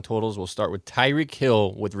 2021 totals? We'll start with Tyreek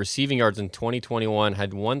Hill with receiving yards in 2021,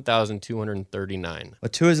 had 1,239. Well,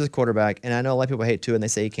 Tua's his quarterback, and I know a lot of people hate Tua and they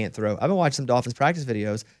say he can't throw. I've been watching some Dolphins practice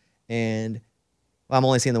videos, and I'm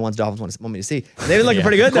only seeing the ones Dolphins want me to see. They've been looking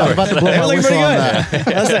pretty good, though. I was about to blow They've my been looking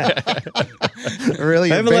pretty whistle on good. Really?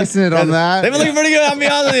 You're They've been basing it on that? They've been looking pretty good, I'll be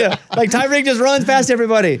honest with you. Like, Tyreek just runs past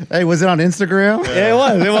everybody. Hey, was it on Instagram? Yeah, it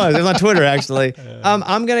was. It was on Twitter, actually.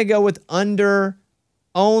 I'm going to go with under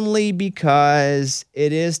only because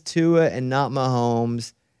it is Tua and not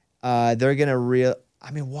Mahomes. They're going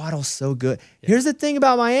to Waddle's so good. Here's the thing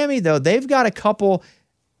about Miami, though. They've got a couple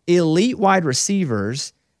elite wide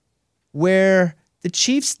receivers where the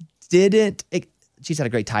Chiefs didn't. Chiefs had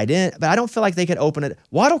a great tight end, but I don't feel like they could open it.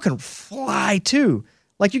 Waddle can fly, too.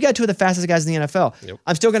 Like, you got 2 of the fastest guys in the NFL. Yep.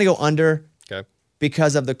 I'm still going to go under. Okay.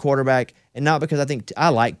 Because of the quarterback, and not because I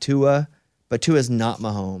like Tua, but Tua's not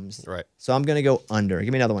Mahomes. Right. So I'm going to go under.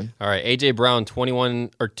 Give me another one. All right, A.J. Brown,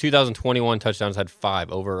 2021 touchdowns, had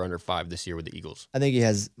 5, over or under 5 this year with the Eagles. I think he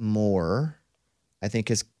has more. I think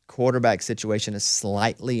his quarterback situation is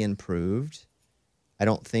slightly improved. I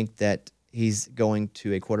don't think that he's going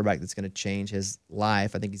to a quarterback that's going to change his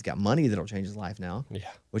life. I think he's got money that'll change his life now. Yeah.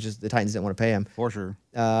 Which is the Titans didn't want to pay him. For sure.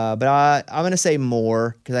 But I'm going to say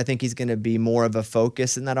more because I think he's going to be more of a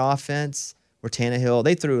focus in that offense. Where Tannehill,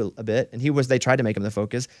 they threw a bit, and they tried to make him the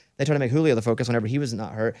focus. They tried to make Julio the focus whenever he was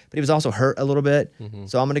not hurt, but he was also hurt a little bit.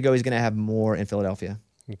 So I'm going to go. He's going to have more in Philadelphia.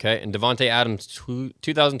 Okay, and Devontae Adams,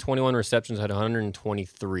 2021 receptions had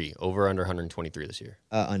 123, over or under 123 this year.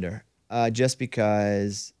 Under, just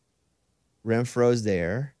because Renfro's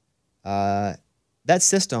there. That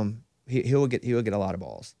system, he will get a lot of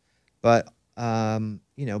balls, but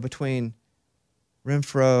between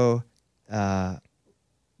Renfro,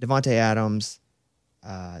 Devontae Adams,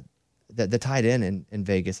 the tight end in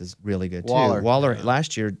Vegas is really good too. Waller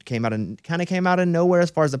last year came out of nowhere as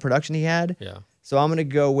far as the production he had. Yeah. So I'm going to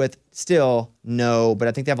go with still no, but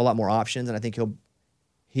I think they have a lot more options, and I think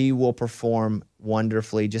he will perform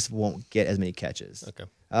wonderfully. Just won't get as many catches. Okay.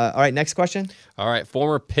 All right, next question. All right,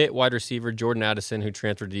 former Pitt wide receiver Jordan Addison, who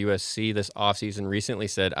transferred to USC this offseason, recently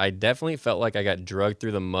said, "I definitely felt like I got drugged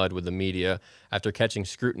through the mud with the media after catching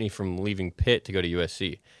scrutiny from leaving Pitt to go to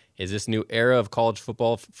USC. Is this new era of college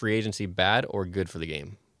football free agency bad or good for the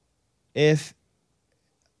game?" If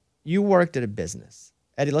you worked at a business,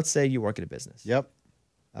 Eddie, let's say you work at a business. Yep.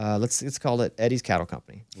 Let's call it Eddie's Cattle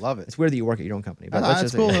Company. Love it. It's weird that you work at your own company, but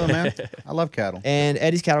That's cool though, man. I love cattle. And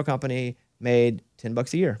Eddie's Cattle Company made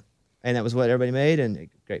 $10 a year, and that was what everybody made. And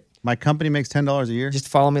great. My company makes $10 a year. Just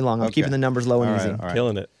follow me along. I'm Okay. keeping the numbers low and All easy. right, all right.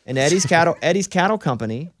 Killing it. And Eddie's Cattle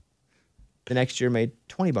Company, the next year made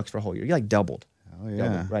 $20 for a whole year. You like doubled. Oh,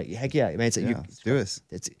 yeah. Right. Heck yeah. I mean, Let's do this.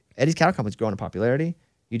 it's Eddie's Cattle Company's growing in popularity.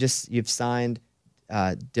 You've signed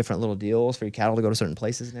different little deals for your cattle to go to certain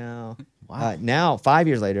places now. Wow. Now, 5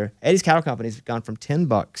 years later, Eddie's Cattle Company's gone from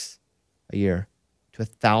 $10 a year to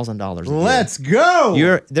 $1,000 a year. Let's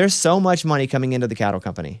go. There's so much money coming into the cattle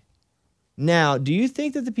company. Now, do you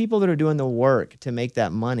think that the people that are doing the work to make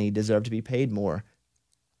that money deserve to be paid more?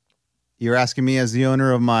 You're asking me as the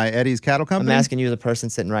owner of my Eddie's Cattle I'm Company? asking you, the person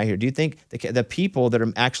sitting right here. Do you think the people that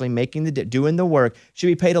are actually doing the work should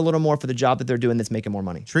be paid a little more for the job that they're doing that's making more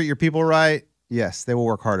money? Treat your people right. Yes, they will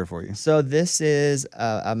work harder for you. So this is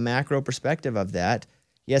a macro perspective of that.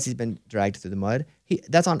 Yes, he's been dragged through the mud.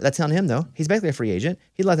 That's on him, though. He's basically a free agent.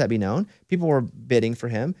 He'd let that be known. People were bidding for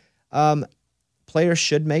him. Players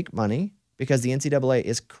should make money because the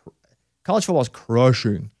NCAA college football is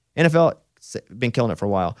crushing. NFL been killing it for a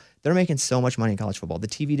while. They're making so much money in college football. The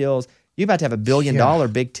TV deals, you're about to have $1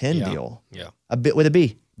 billion Big Ten deal. Yeah. With a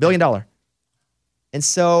B, $1 billion. And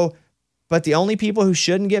so, but the only people who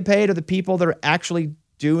shouldn't get paid are the people that are actually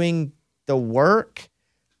doing the work.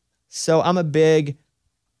 So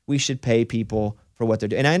we should pay people for what they're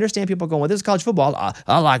doing. And I understand people going, well, this is college football.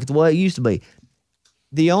 I like it the way it used to be.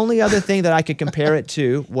 The only other thing that I could compare it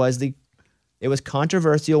to was it was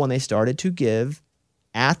controversial when they started to give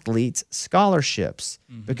athletes scholarships,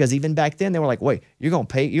 because even back then they were like, wait, you're gonna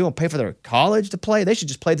pay for their college to play? They should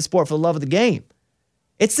just play the sport for the love of the game.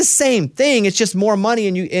 It's the same thing. It's just more money,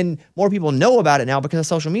 and more people know about it now because of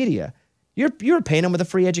social media. You're paying them with a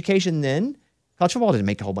free education then. College football didn't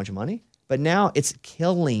make a whole bunch of money, but now it's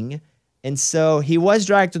killing. And so he was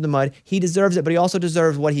dragged through the mud. He deserves it, but he also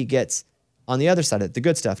deserves what he gets on the other side of it, the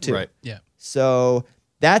good stuff too. Right. Yeah. So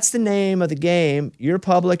that's the name of the game. You're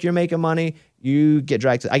public. You're making money. I get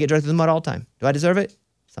dragged through the mud all the time. Do I deserve it?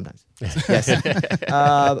 Sometimes. Yes.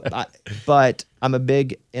 But I'm a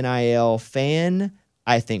big NIL fan.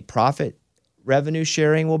 I think profit revenue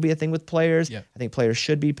sharing will be a thing with players. Yep. I think players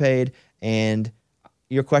should be paid. And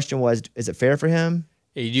your question was, is it fair for him?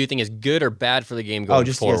 Hey, do you think it's good or bad for the game going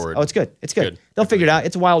forward? Yes. It's good. It's good. They'll figure it out.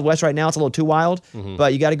 It's Wild West right now. It's a little too wild,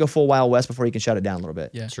 but you got to go full Wild West before you can shut it down a little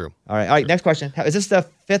bit. Yeah. True. All right. Next question. Is this the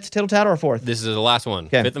fifth tittle tattle or fourth? This is the last one.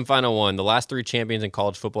 Okay. Fifth and final one. The last three champions in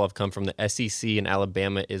college football have come from the SEC, and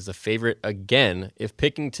Alabama is the favorite again. If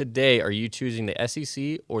picking today, are you choosing the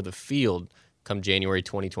SEC or the field come January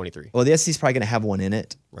 2023? Well, the SEC is probably going to have one in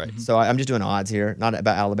it. Right. So I'm just doing odds here, not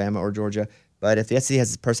about Alabama or Georgia. But if the SEC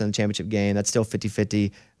has a person in the championship game, that's still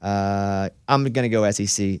 50-50. I'm going to go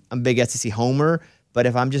SEC. I'm a big SEC homer, but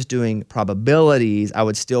if I'm just doing probabilities, I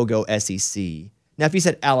would still go SEC. Now, if you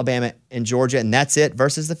said Alabama and Georgia and that's it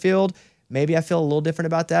versus the field, maybe I feel a little different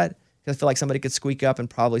about that, because I feel like somebody could squeak up and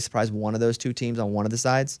probably surprise one of those two teams on one of the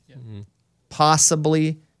sides. Yeah.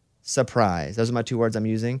 Possibly surprise. Those are my two words I'm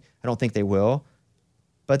using. I don't think they will,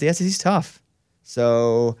 but the SEC is tough.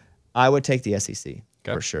 So I would take the SEC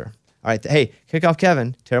for sure. All right. Hey, Kickoff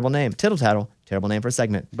Kevin, terrible name. Tittle Tattle, terrible name for a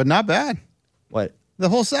segment. But not bad. What? The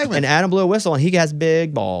whole segment. And Adam blew a whistle, and he has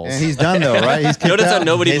big balls. And he's done, though, right? He's kicked Notice how out.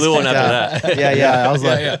 nobody He's blew one kicked after out. that. Yeah. I was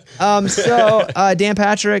like, So Dan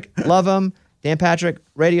Patrick, love him. Dan Patrick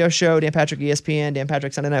radio show, Dan Patrick ESPN, Dan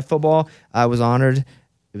Patrick Sunday Night Football. I was honored.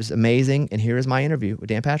 It was amazing. And here is my interview with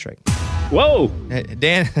Dan Patrick. Whoa. Hey,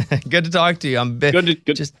 Dan, good to talk to you. I'm big,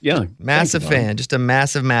 Good. just Yeah. massive Thank you, Don. fan, just a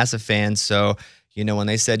massive fan. So, when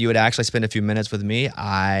they said you would actually spend a few minutes with me,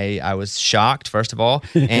 I was shocked, first of all,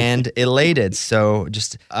 and elated. So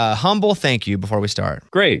just a humble thank you before we start.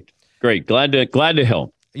 Great. Glad to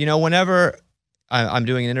help. Whenever I'm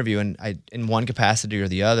doing an interview, and in one capacity or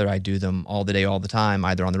the other, I do them all the day, all the time,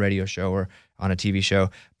 either on the radio show or on a TV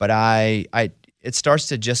show. But it starts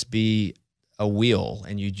to just be a wheel,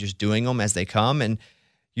 and you're just doing them as they come, and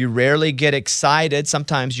you rarely get excited.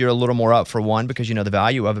 Sometimes you're a little more up for one because you know the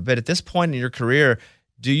value of it. But at this point in your career,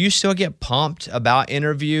 do you still get pumped about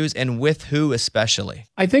interviews, and with who especially?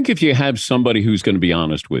 I think if you have somebody who's going to be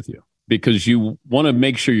honest with you, because you want to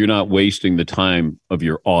make sure you're not wasting the time of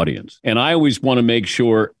your audience. And I always want to make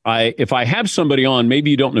sure if I have somebody on,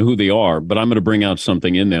 maybe you don't know who they are, but I'm going to bring out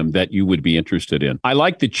something in them that you would be interested in. I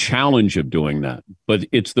like the challenge of doing that, but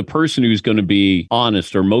it's the person who's going to be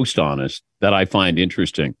honest or most honest that I find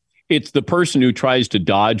interesting. It's the person who tries to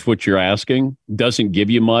dodge what you're asking, doesn't give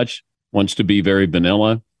you much, wants to be very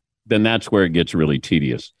vanilla, then that's where it gets really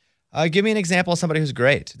tedious. Give me an example of somebody who's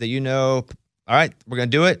great that all right, we're going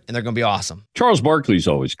to do it, and they're going to be awesome. Charles Barkley's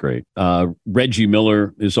always great. Reggie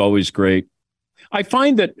Miller is always great. I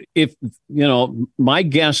find that if, my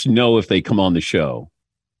guests know if they come on the show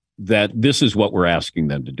that this is what we're asking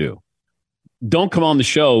them to do. Don't come on the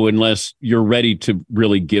show unless you're ready to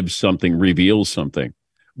really give something, reveal something.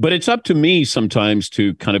 But it's up to me sometimes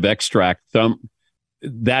to kind of extract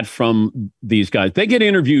that from these guys. They get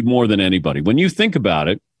interviewed more than anybody. When you think about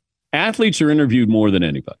it, athletes are interviewed more than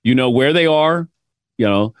anybody. You know where they are,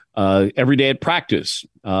 every day at practice,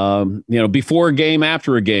 before a game,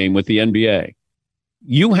 after a game with the NBA.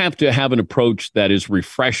 You have to have an approach that is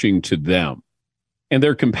refreshing to them. And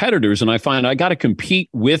they're competitors, and I find I got to compete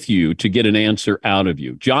with you to get an answer out of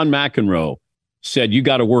you. John McEnroe said, you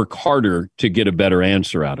got to work harder to get a better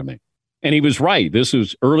answer out of me. And he was right. This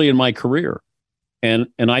was early in my career. And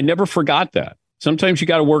I never forgot that. Sometimes you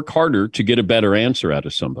got to work harder to get a better answer out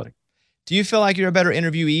of somebody. Do you feel like you're a better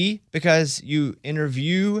interviewee because you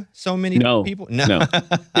interview so many people? No.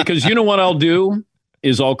 Because you know what I'll do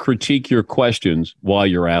is I'll critique your questions while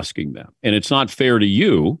you're asking them. And it's not fair to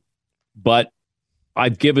you, but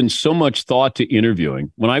I've given so much thought to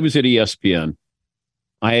interviewing. When I was at ESPN,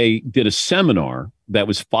 I did a seminar that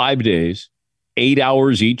was 5 days, 8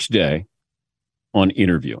 hours each day on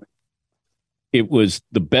interviewing. It was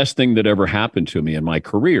the best thing that ever happened to me in my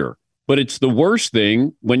career. But it's the worst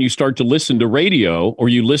thing when you start to listen to radio or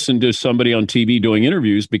you listen to somebody on TV doing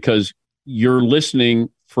interviews because you're listening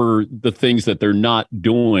for the things that they're not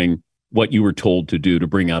doing what you were told to do to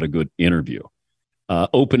bring out a good interview.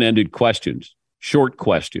 Open-ended questions. Short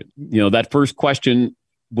question. That first question,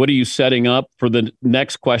 what are you setting up for the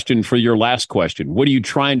next question for your last question? What are you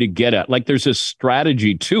trying to get at? Like there's a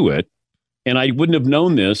strategy to it. And I wouldn't have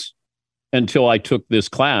known this until I took this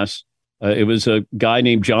class. It was a guy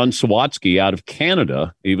named John Sawatsky out of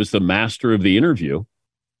Canada. He was the master of the interview.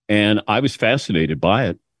 And I was fascinated by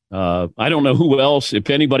it. I don't know who else, if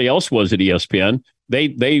anybody else was at ESPN.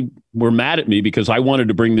 They were mad at me because I wanted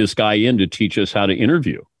to bring this guy in to teach us how to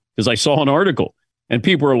interview. Because I saw an article and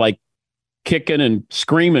people were like kicking and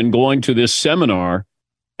screaming going to this seminar,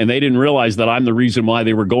 and they didn't realize that I'm the reason why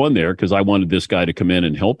they were going there because I wanted this guy to come in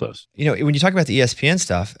and help us. When you talk about the ESPN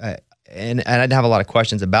stuff, and I didn't have a lot of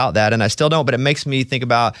questions about that, and I still don't, but it makes me think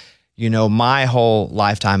about, my whole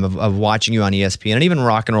lifetime of watching you on ESPN and even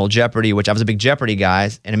Rock and Roll Jeopardy, which I was a big Jeopardy guy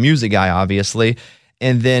and a music guy, obviously.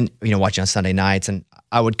 And then, watching on Sunday nights, and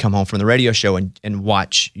I would come home from the radio show and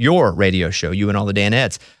watch your radio show, you and all the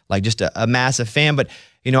Danettes, like just a massive fan. But,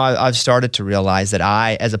 I've started to realize that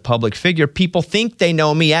I, as a public figure, people think they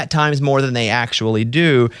know me at times more than they actually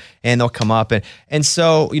do. And they'll come up. And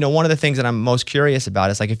so, one of the things that I'm most curious about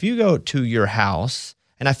is like, if you go to your house,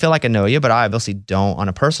 and I feel like I know you, but I obviously don't on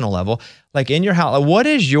a personal level, like in your house, like what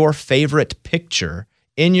is your favorite picture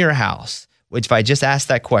in your house? Which if I just asked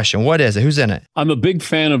that question, what is it? Who's in it? I'm a big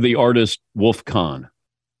fan of the artist Wolf Kahn.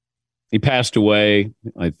 He passed away.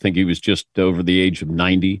 I think he was just over the age of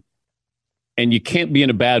 90. And you can't be in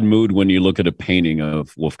a bad mood when you look at a painting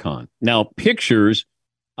of Wolf Kahn. Now, pictures,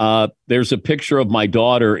 there's a picture of my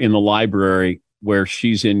daughter in the library where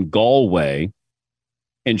she's in Galway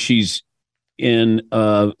and she's in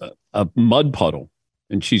a mud puddle.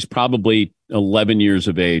 And she's probably 11 years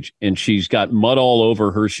of age. And she's got mud all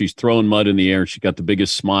over her. She's throwing mud in the air. She's got the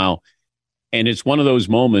biggest smile. And it's one of those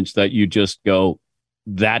moments that you just go,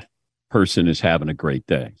 that person is having a great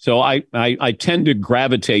day. So I tend to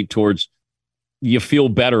gravitate towards, you feel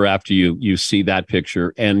better after you see that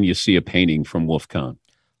picture and you see a painting from Wolf Kahn.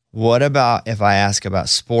 What about if I ask about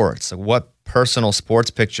sports? Like what personal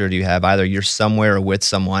sports picture do you have? Either you're somewhere or with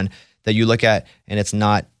someone that you look at and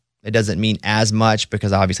it doesn't mean as much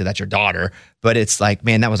because obviously that's your daughter, but it's like,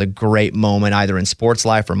 man, that was a great moment either in sports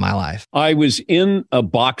life or my life. I was in a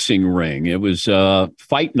boxing ring. It was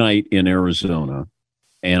fight night in Arizona,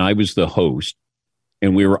 and I was the host,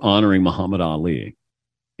 and we were honoring Muhammad Ali,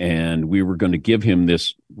 and we were going to give him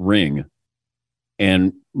this ring,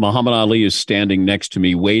 and Muhammad Ali is standing next to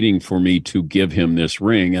me waiting for me to give him this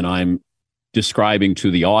ring, and I'm describing to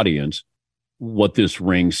the audience what this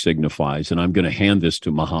ring signifies, and I'm going to hand this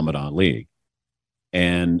to Muhammad Ali.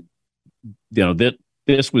 And,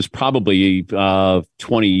 this was probably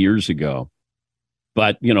 20 years ago,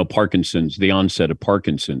 but, Parkinson's, the onset of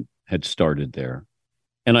Parkinson had started there.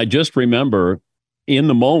 And I just remember in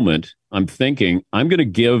the moment, I'm thinking, I'm going to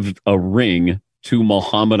give a ring to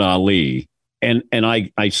Muhammad Ali. And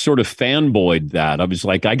I sort of fanboyed that. I was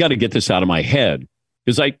like, I got to get this out of my head.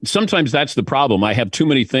 Because sometimes that's the problem. I have too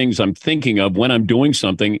many things I'm thinking of when I'm doing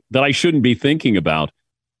something that I shouldn't be thinking about.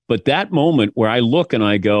 But that moment where I look and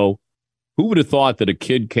I go, who would have thought that a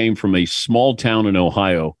kid came from a small town in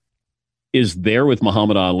Ohio is there with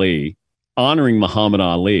Muhammad Ali, honoring Muhammad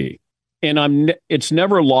Ali? And it's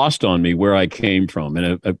never lost on me where I came from.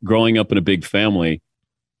 And growing up in a big family,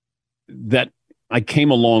 that I came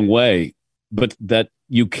a long way, but that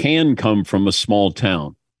you can come from a small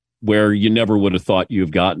town where you never would have thought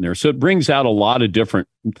you've gotten there. So it brings out a lot of different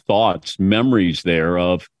thoughts, memories there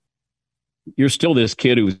of you're still this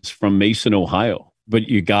kid who's from Mason, Ohio, but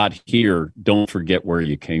you got here. Don't forget where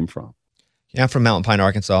you came from. Yeah, I'm from Mountain Pine,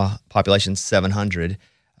 Arkansas, population 700.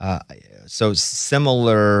 So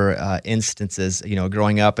similar instances,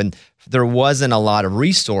 growing up, and there wasn't a lot of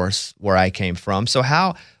resource where I came from. So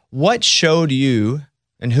what showed you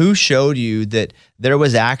and who showed you that there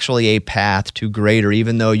was actually a path to greater,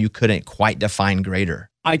 even though you couldn't quite define greater?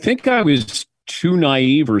 I think I was too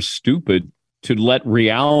naive or stupid to let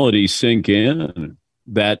reality sink in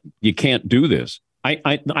that you can't do this.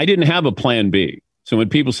 I didn't have a plan B. So when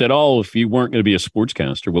people said, oh, if you weren't going to be a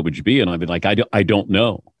sportscaster, what would you be? And I'd be like, I don't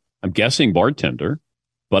know. I'm guessing bartender,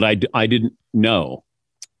 but I didn't know.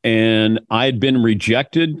 And I had been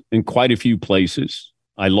rejected in quite a few places.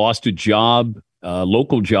 I lost a job, a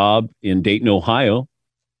local job in Dayton, Ohio,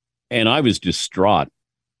 and I was distraught.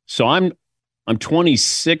 So I'm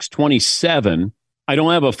 26, 27. I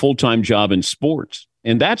don't have a full-time job in sports.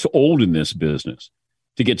 And that's old in this business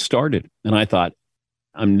to get started. And I thought,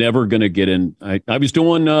 I'm never going to get in. I was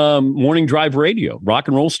doing morning drive radio, rock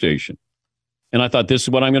and roll station. And I thought, this is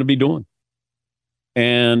what I'm going to be doing.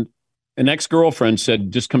 And an ex-girlfriend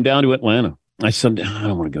said, just come down to Atlanta. I said, I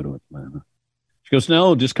don't want to go to Atlanta. She goes,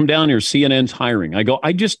 no, just come down here. CNN's hiring. I go,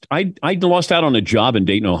 I lost out on a job in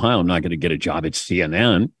Dayton, Ohio. I'm not going to get a job at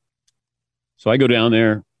CNN. So I go down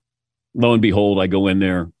there. Lo and behold, I go in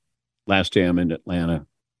there. Last day I'm in Atlanta.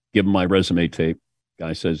 Give him my resume tape.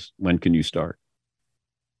 Guy says, when can you start?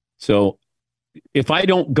 So if I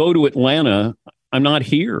don't go to Atlanta, I'm not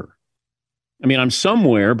here. I mean, I'm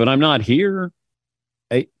somewhere, but I'm not here.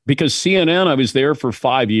 Because CNN, I was there for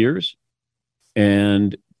 5 years.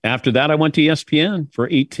 And after that, I went to ESPN for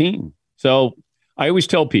 18. So I always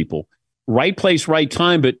tell people, right place, right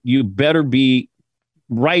time, but you better be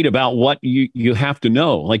right about what you have to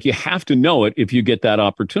know. Like, you have to know it if you get that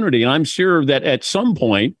opportunity. And I'm sure that at some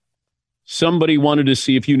point, somebody wanted to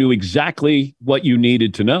see if you knew exactly what you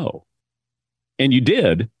needed to know. And you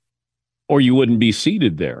did, or you wouldn't be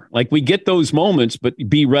seated there. Like, we get those moments, but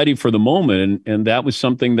be ready for the moment. And that was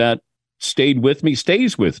something that stayed with me,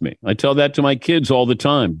 stays with me. I tell that to my kids all the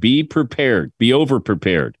time. Be prepared, be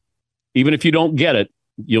over-prepared. Even if you don't get it,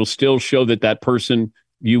 you'll still show that person,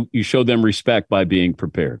 you show them respect by being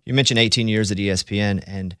prepared. You mentioned 18 years at ESPN,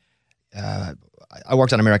 and I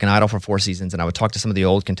worked on American Idol for 4 seasons, and I would talk to some of the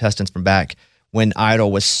old contestants from back when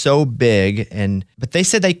Idol was so big, but they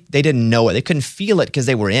said they didn't know it. They couldn't feel it because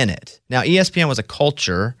they were in it. Now, ESPN was a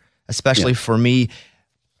culture, especially for me.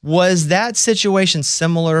 Was that situation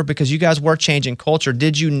similar because you guys were changing culture?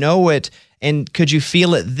 Did you know it, and could you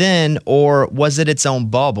feel it then, or was it its own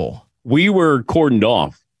bubble? We were cordoned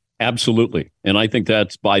off, absolutely. And I think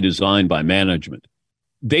that's by design, by management.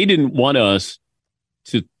 They didn't want us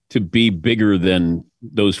to be bigger than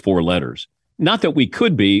those 4 letters. Not that we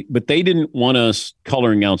could be, but they didn't want us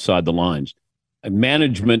coloring outside the lines.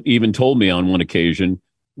 Management even told me on one occasion,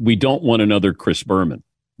 we don't want another Chris Berman,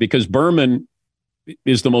 because Berman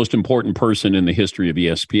is the most important person in the history of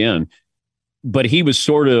ESPN. But he was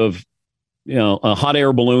sort of, a hot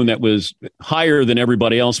air balloon that was higher than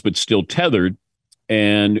everybody else, but still tethered.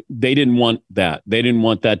 And they didn't want that. They didn't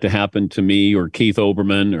want that to happen to me or Keith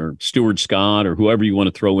Olbermann or Stuart Scott or whoever you want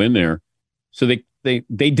to throw in there. So they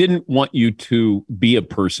didn't want you to be a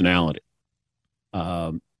personality.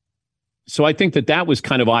 So I think that was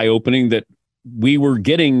kind of eye-opening, that we were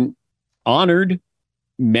getting honored,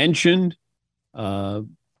 mentioned.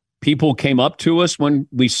 People came up to us when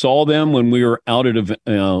we saw them when we were out at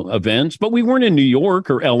events, but we weren't in New York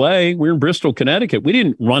or LA. We were in Bristol, Connecticut. We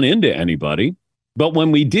didn't run into anybody. But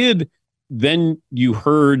when we did, then you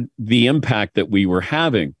heard the impact that we were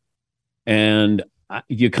having. And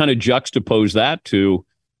you kind of juxtapose that to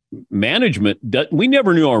management. We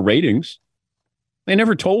never knew our ratings. They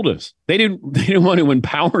never told us. They didn't want to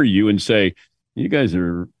empower you and say, you guys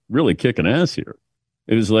are really kicking ass here.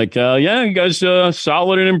 It was like, yeah, you guys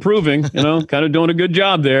solid and improving, kind of doing a good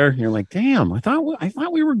job there. And you're like, damn, I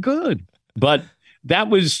thought we were good. But that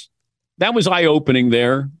was eye-opening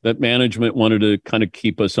there, that management wanted to kind of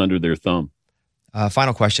keep us under their thumb.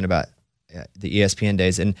 Final question about the ESPN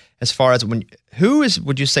days. And as far as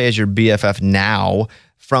would you say is your BFF now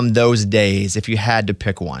from those days, if you had to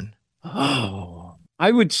pick one? Oh,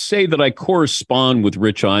 I would say that I correspond with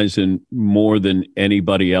Rich Eisen more than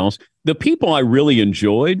anybody else. The people I really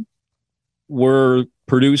enjoyed were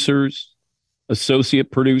producers, associate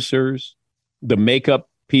producers, the makeup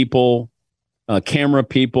people, camera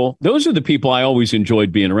people. Those are the people I always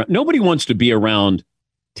enjoyed being around. Nobody wants to be around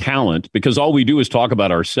talent because all we do is talk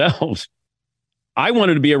about ourselves. I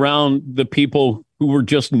wanted to be around the people who were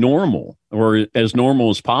just normal or as normal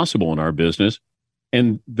as possible in our business.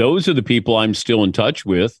 And those are the people I'm still in touch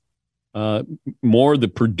with, more the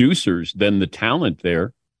producers than the talent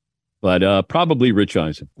there, but probably Rich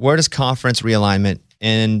Eisen. Where does conference realignment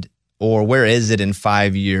end, or where is it in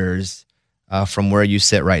 5 years from where you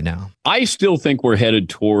sit right now? I still think we're headed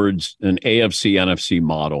towards an AFC, NFC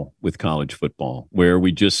model with college football, where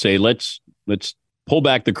we just say, let's pull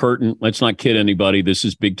back the curtain. Let's not kid anybody. This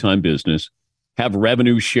is big time business. Have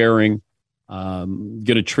revenue sharing. Going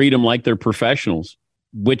to treat them like they're professionals,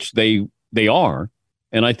 which they are.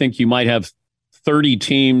 And I think you might have 30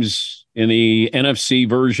 teams in the NFC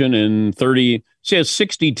version and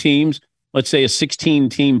 60 teams. Let's say a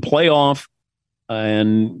 16-team playoff.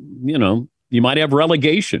 And, you might have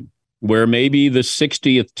relegation where maybe the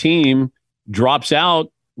 60th team drops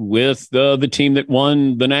out with the team that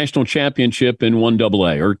won the national championship in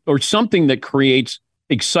 1AA or something that creates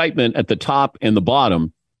excitement at the top and the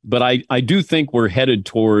bottom. But I do think we're headed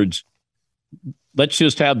towards, let's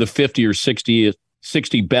just have the 50 or 60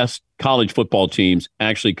 best college football teams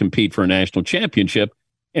actually compete for a national championship.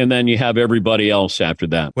 And then you have everybody else after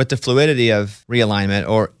that. With the fluidity of realignment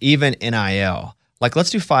or even NIL, like let's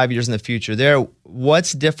do 5 years in the future.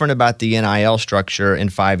 What's different about the NIL structure in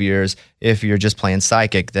 5 years if you're just playing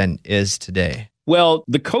psychic than is today? Well,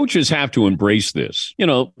 the coaches have to embrace this.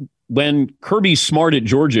 When Kirby Smart at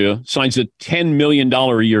Georgia signs a $10 million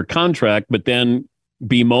a year contract, but then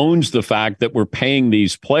bemoans the fact that we're paying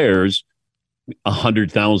these players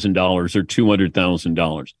 $100,000 or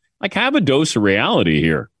 $200,000. Like, have a dose of reality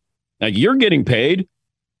here. Like, you're getting paid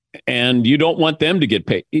and you don't want them to get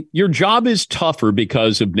paid. Your job is tougher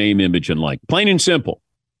because of name, image, and like. Plain and simple.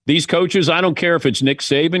 These coaches, I don't care if it's Nick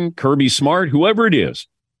Saban, Kirby Smart, whoever it is.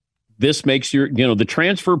 This makes the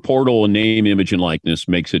transfer portal and name, image, and likeness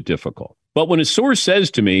makes it difficult. But when a source says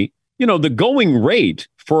to me, the going rate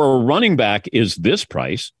for a running back is this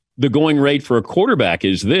price, the going rate for a quarterback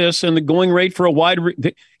is this, and the going rate for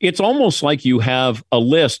it's almost like you have a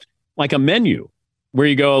list, like a menu, where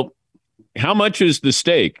you go, how much is the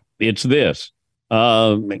steak? It's this.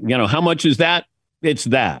 How much is that? It's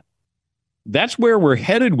that. That's where we're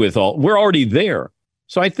headed with we're already there.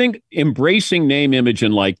 So I think embracing name, image,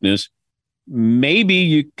 and likeness, maybe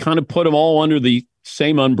you kind of put them all under the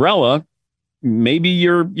same umbrella. Maybe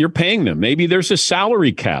you're paying them. Maybe there's a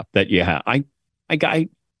salary cap that you have.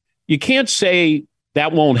 You can't say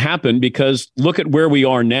that won't happen because look at where we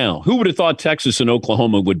are now. Who would have thought Texas and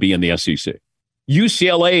Oklahoma would be in the SEC?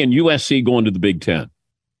 UCLA and USC going to the Big Ten.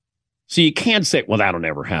 So you can't say, well, that'll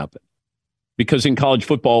never happen. Because in college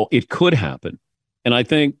football, it could happen. And I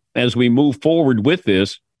think as we move forward with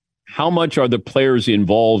this, how much are the players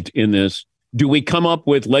involved in this? Do we come up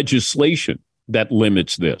with legislation that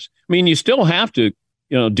limits this? I mean, you still have to,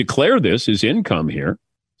 declare this as income here.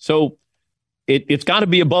 So it's got to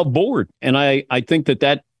be above board. And I think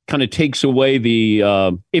that kind of takes away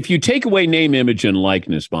if you take away name, image, and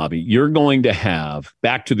likeness, Bobby, you're going to have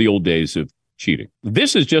back to the old days of cheating.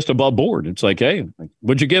 This is just above board. It's like, hey,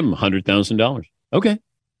 what'd you give him? $100,000. Okay.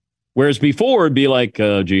 Whereas before it'd be like,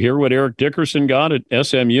 did you hear what Eric Dickerson got at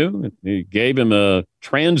SMU? They gave him a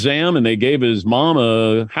Trans Am and they gave his mom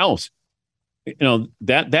a house.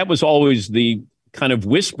 That was always the kind of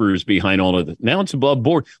whispers behind all of it. Now it's above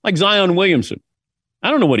board. Like Zion Williamson.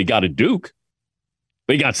 I don't know what he got at Duke,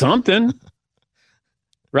 but he got something.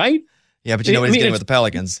 Right? Yeah, but what he's getting with the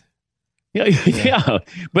Pelicans. Yeah.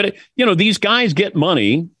 But, these guys get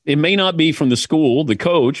money. It may not be from the school, the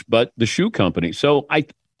coach, but the shoe company. So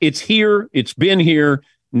it's here. It's been here.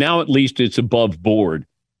 Now at least it's above board.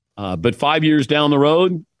 But 5 years down the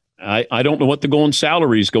road, I don't know what the going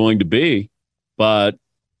salary is going to be. But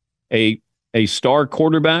a star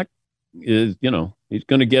quarterback is, he's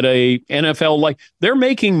going to get a NFL they're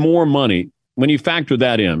making more money when you factor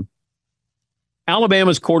that in.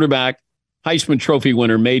 Alabama's quarterback, Heisman Trophy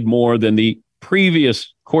winner, made more than the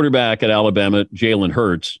previous quarterback at Alabama, Jalen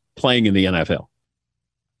Hurts, playing in the NFL.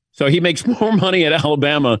 So he makes more money at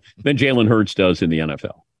Alabama than Jalen Hurts does in the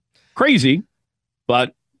NFL. Crazy,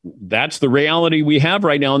 but that's the reality we have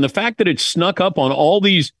right now. And the fact that it snuck up on all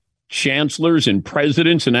these chancellors and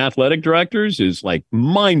presidents and athletic directors is like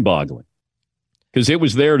mind-boggling because it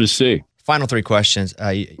was there to see. Final three questions.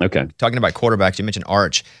 Okay. Talking about quarterbacks, you mentioned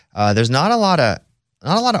Arch. There's not a lot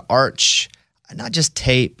of Arch, not just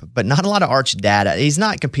tape, but not a lot of Arch data. He's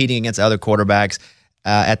not competing against other quarterbacks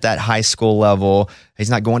at that high school level. He's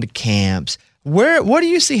not going to camps. What do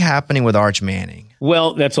you see happening with Arch Manning?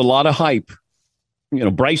 Well, that's a lot of hype.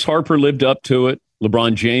 Bryce Harper lived up to it.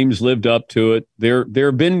 LeBron James lived up to it. There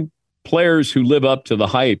have been players who live up to the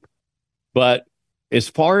hype, but As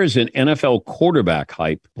far as an NFL quarterback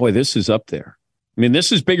hype, boy, this is up there. I mean,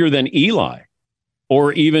 this is bigger than Eli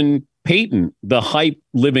or even Peyton, the hype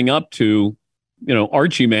living up to,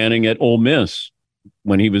 Archie Manning at Ole Miss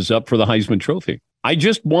when he was up for the Heisman Trophy. I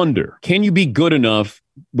just wonder, can you be good enough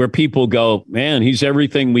where people go, man, he's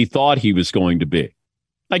everything we thought he was going to be?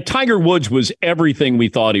 Like Tiger Woods was everything we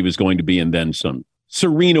thought he was going to be and then some.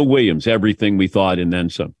 Serena Williams, everything we thought and then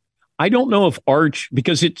some. I don't know if Arch,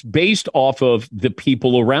 because it's based off of the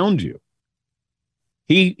people around you.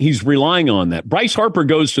 He's relying on that. Bryce Harper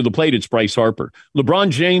goes to the plate, it's Bryce Harper. LeBron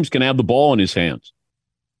James can have the ball in his hands.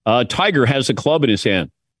 Tiger has a club in his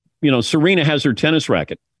hand. Serena has her tennis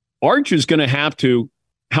racket. Arch is going to have to,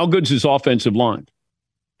 how good's his offensive line?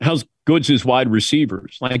 How good's his wide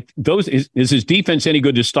receivers? Like those, is his defense any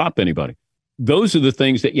good to stop anybody? Those are the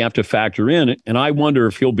things that you have to factor in. And I wonder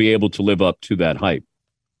if he'll be able to live up to that hype.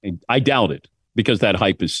 And I doubt it because that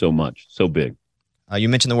hype is so big. You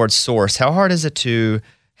mentioned the word source. How hard is it to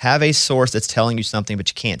have a source that's telling you something, but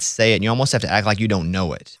you can't say it, and you almost have to act like you don't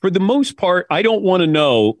know it? For the most part, I don't want to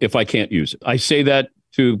know if I can't use it. I say that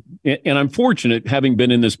and I'm fortunate, having been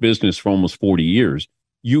in this business for almost 40 years,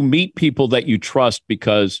 you meet people that you trust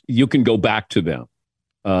because you can go back to them,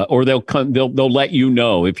 or they'll let you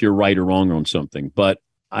know if you're right or wrong on something. But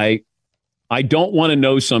I don't want to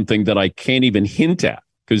know something that I can't even hint at,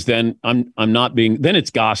 because then I'm not being, then it's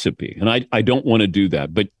gossipy, and I don't want to do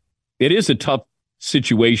that. But it is a tough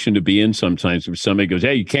situation to be in sometimes where somebody goes,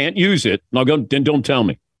 hey, you can't use it. And I'll go, then don't tell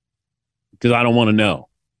me, because I don't want to know.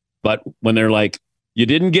 But when they're like, you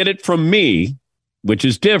didn't get it from me, which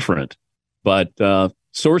is different, but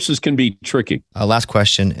sources can be tricky. Last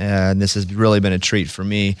question, and this has really been a treat for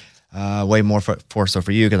me, way more so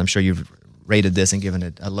for you, because I'm sure you've rated this and given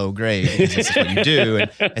it a low grade. This is what you do.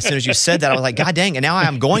 And as soon as you said that, I was like, God dang, and now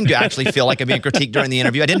I'm going to actually feel like I'm being critiqued during the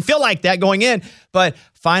interview. I didn't feel like that going in. But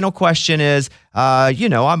final question is,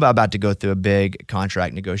 I'm about to go through a big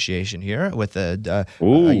contract negotiation here with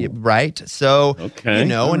right. So, okay.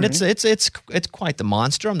 And it's quite the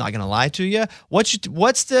monster. I'm not going to lie to you.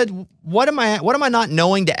 What am I not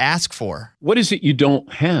knowing to ask for? What is it you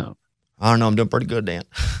don't have? I don't know. I'm doing pretty good, Dan.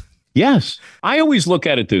 Yes. I always look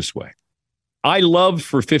at it this way. I loved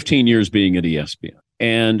for 15 years being at ESPN,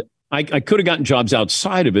 and I could have gotten jobs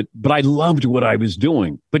outside of it, but I loved what I was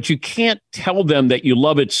doing. But you can't tell them that you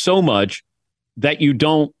love it so much that you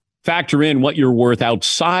don't factor in what you're worth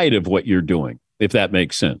outside of what you're doing, if that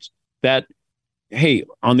makes sense. That, hey,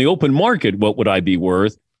 on the open market, what would I be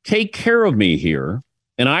worth? Take care of me here.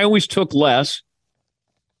 And I always took less,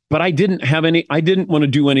 but I didn't want to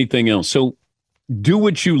do anything else. So do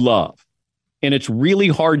what you love. And it's really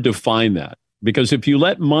hard to find that. Because if you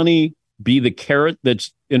let money be the carrot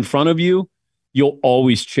that's in front of you, you'll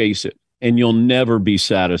always chase it and you'll never be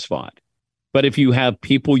satisfied. But if you have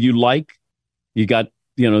people you like, you got,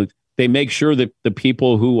 they make sure that the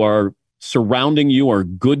people who are surrounding you are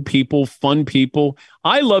good people, fun people.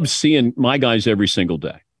 I love seeing my guys every single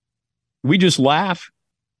day. We just laugh.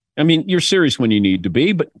 I mean, you're serious when you need to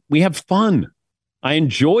be, but we have fun. I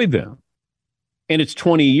enjoy them. And it's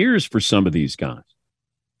 20 years for some of these guys.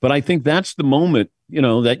 But I think that's the moment,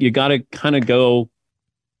 that you got to kind of go.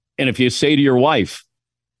 And if you say to your wife,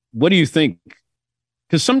 what do you think?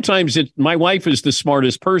 Because sometimes my wife is the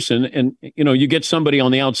smartest person. And, you get somebody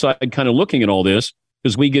on the outside kind of looking at all this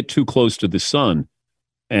because we get too close to the sun.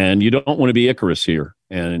 And you don't want to be Icarus here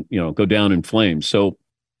and, go down in flames. So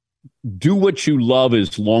do what you love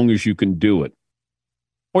as long as you can do it.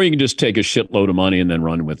 Or you can just take a shitload of money and then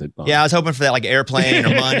run with it. Bob. Yeah, I was hoping for that, like airplane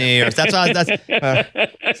or money, or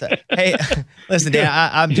hey, listen, Dan,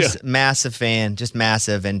 I'm just massive fan, just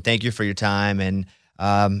massive, and thank you for your time. And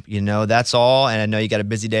that's all. And I know you got a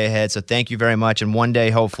busy day ahead, so thank you very much. And one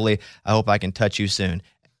day, hopefully, I hope I can touch you soon.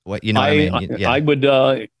 What I mean? I would,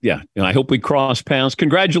 I hope we cross paths.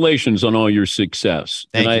 Congratulations on all your success.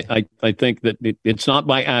 Thank you. I think that it's not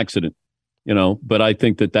by accident. But I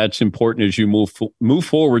think that that's important as you move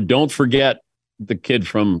forward. Don't forget the kid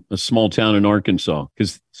from a small town in Arkansas,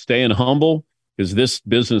 because staying humble, because this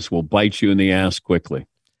business will bite you in the ass quickly.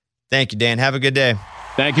 Thank you, Dan. Have a good day.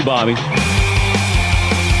 Thank you, Bobby.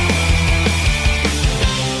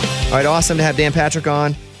 All right, awesome to have Dan Patrick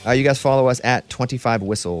on. You guys follow us at 25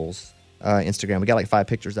 Whistles Instagram. We got like 5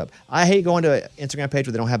 pictures up. I hate going to an Instagram page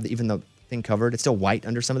where they don't have even the thing covered. It's still white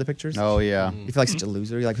under some of the pictures. Oh, yeah. You feel like such a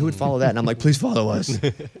loser. You're like, who would follow that? And I'm like, please follow us.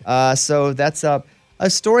 So that's up. A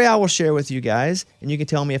story I will share with you guys, and you can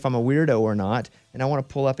tell me if I'm a weirdo or not. And I want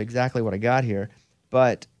to pull up exactly what I got here.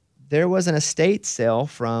 But there was an estate sale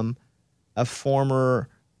from a former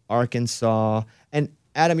Arkansas. And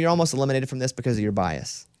Adam, you're almost eliminated from this because of your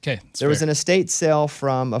bias. Okay. There was an estate sale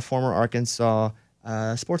from a former Arkansas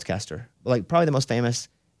sportscaster, like probably the most famous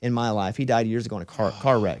in my life. He died years ago in a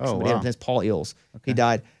car wreck. Oh, Somebody, wow. his Paul Eels. He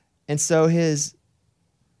died. And so his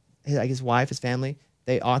wife, his family,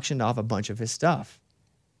 they auctioned off a bunch of his stuff.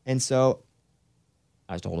 And so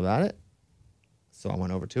I was told about it. So I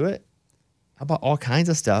went over to it. I bought all kinds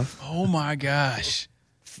of stuff. Oh my gosh.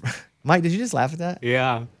 Mike, did you just laugh at that?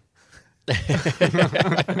 Yeah.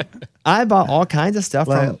 I bought all kinds of stuff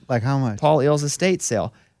from Like how much? Paul Eels' estate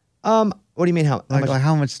sale. What do you mean? How much? Like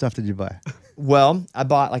how much stuff did you buy? Well, I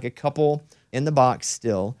bought like a couple in the box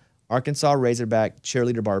still. Arkansas Razorback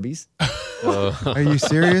cheerleader Barbies. Are you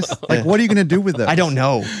serious? Like, what are you gonna do with them? I don't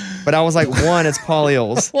know, but I was like, one, it's Paul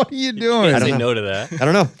Eels. What are you doing? I don't Say know. no to that. I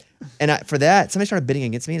don't know. And for that, somebody started bidding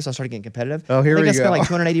against me, so I started getting competitive. Oh, here I think we I spent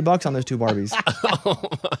go. like $280 on those 2 Barbies. Oh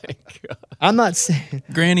my god. I'm not saying.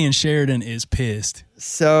 Granny and Sheridan is pissed.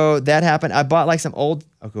 So that happened. I bought like some old.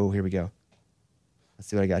 Oh, here we go. Let's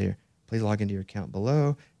see what I got here. Please log into your account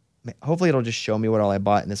below. Hopefully, it'll just show me what all I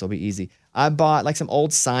bought, and this will be easy. I bought like some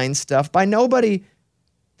old sign stuff by nobody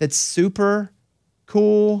that's super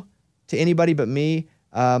cool to anybody but me.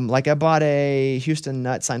 Like I bought a Houston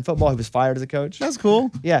Nutt signed football who was fired as a coach. That's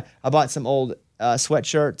cool. Yeah, I bought some old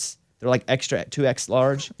sweatshirts. They're like extra 2X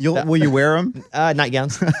large. Will you wear them?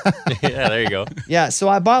 Nightgowns. Yeah, there you go. Yeah, so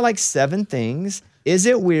I bought like 7 things. Is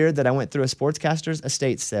it weird that I went through a sportscaster's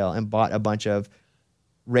estate sale and bought a bunch of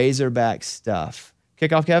Razorback stuff?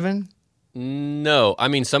 Kickoff, Kevin? No, I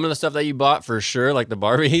mean some of the stuff that you bought for sure, like the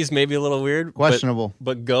Barbies, maybe a little weird, but- Questionable.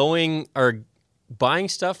 But going or buying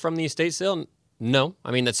stuff from the estate sale, no.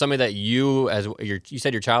 I mean that's something that you, you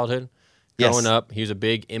said your childhood, Yes. growing up, he was a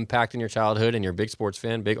big impact in your childhood, and you're a big sports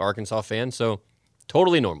fan, big Arkansas fan, so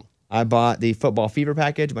totally normal. I bought the Football Fever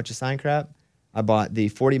package, a bunch of sign crap. I bought the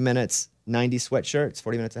 40 Minutes 90 sweatshirts,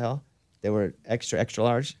 40 Minutes of Hell. They were extra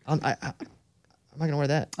large. I'm not going to wear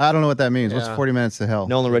that. I don't know what that means. What's Yeah. 40 minutes to hell?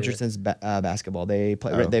 Nolan Richardson's basketball. They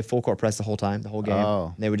play. Oh. They full court press the whole time, the whole game.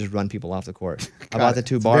 Oh. They would just run people off the court. I Got bought it. the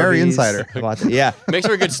 2 It's Barbies. very insider. I bought yeah. Makes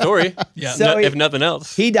for a good story. Yeah. So if nothing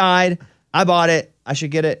else. He died. I bought it. I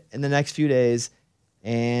should get it in the next few days,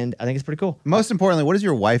 and I think it's pretty cool. Most importantly, what does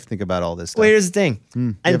your wife think about all this stuff? Well, here's the thing. I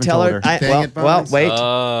haven't didn't tell told her. her. Dang it, Well, Bones. wait.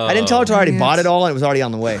 I didn't tell her till I already Dang bought it. it all, and it was already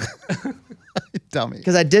on the way. Dummy.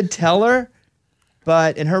 Because I did tell her,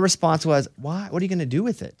 but and her response was, "Why? What are you going to do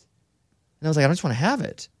with it?" And I was like, "I just want to have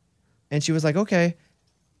it." And she was like, "Okay."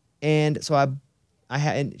 And so I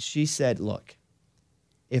had, and she said, "Look,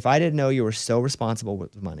 if I didn't know you were so responsible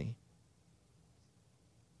with money,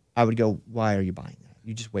 I would go, why are you buying that?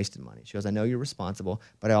 You just wasted money." She goes, "I know you're responsible,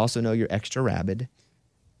 but I also know you're extra rabid,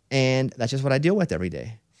 and that's just what I deal with every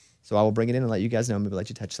day. So I will bring it in and let you guys know, maybe let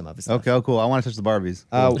you touch some of it." Okay, oh, cool. I want to touch the Barbies.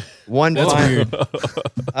 One That's final,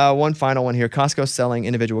 weird. one final one here. Costco's selling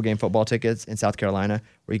individual game football tickets in South Carolina,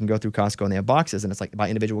 where you can go through Costco and they have boxes, and it's like buy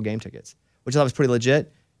individual game tickets, which I thought was pretty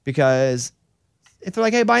legit because if they're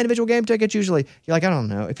like, "Hey, buy individual game tickets," usually you're like, "I don't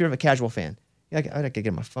know." If you're a casual fan, you're like, "I could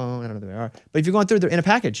get my phone. I don't know who they are." But if you're going through, they're in a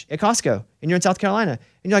package at Costco, and you're in South Carolina,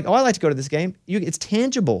 and you're like, "Oh, I like to go to this game." It's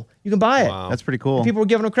tangible. You can buy it. Wow. That's pretty cool. And people were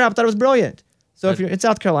giving them crap. I thought it was brilliant. So if you're in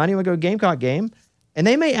South Carolina, you want to go to a Gamecock game, and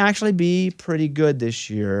they may actually be pretty good this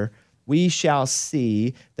year. We shall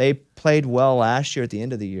see. They played well last year at the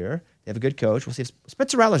end of the year. They have a good coach. We'll see if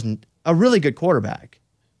Spencer Rattler's a really good quarterback.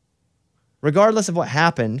 Regardless of what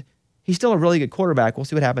happened, he's still a really good quarterback. We'll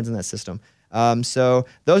see what happens in that system. So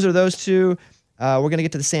those are those two. We're going to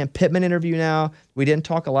get to the Sam Pittman interview now. We didn't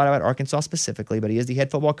talk a lot about Arkansas specifically, but he is the head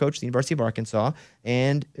football coach at the University of Arkansas,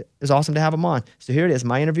 and it was awesome to have him on. So here it is,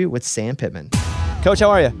 my interview with Sam Pittman. Coach,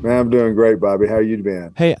 how are you? Man, I'm doing great, Bobby. How you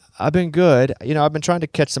been? Hey, I've been good. You know, I've been trying to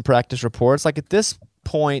catch some practice reports. Like at this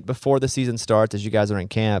point before the season starts, as you guys are in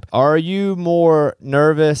camp, are you more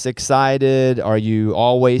nervous, excited? Are you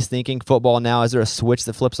always thinking football now? Is there a switch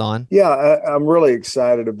that flips on? Yeah, I'm really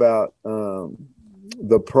excited about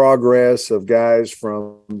the progress of guys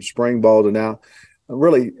from spring ball to now. I'm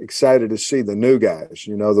really excited to see the new guys,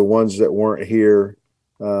 you know, the ones that weren't here.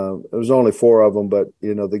 There was only 4 of them, but,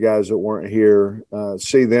 you know, the guys that weren't here,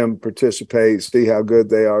 see them participate, see how good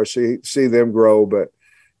they are, see them grow. But,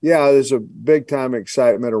 yeah, there's a big-time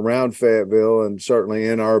excitement around Fayetteville and certainly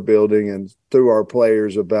in our building and through our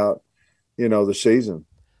players about, you know, the season.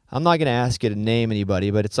 I'm not going to ask you to name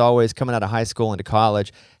anybody, but it's always coming out of high school into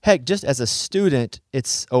college. Heck, just as a student,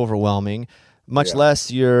 it's overwhelming. Much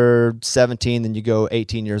less you're 17, then you go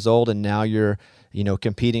 18 years old, and now you're, you know,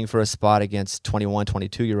 competing for a spot against 21,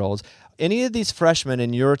 22-year-olds. Any of these freshmen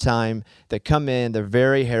in your time that come in, they're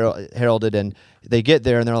very heralded, and they get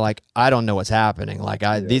there and they're like, "I don't know what's happening. Like,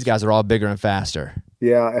 these guys are all bigger and faster."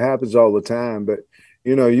 Yeah, it happens all the time. But,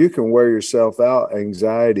 you can wear yourself out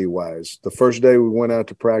anxiety-wise. The first day we went out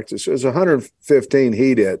to practice, it was 115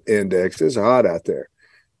 heat index. It's hot out there.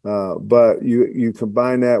 But you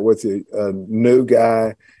combine that with a new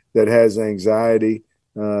guy that has anxiety,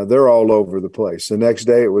 they're all over the place. The next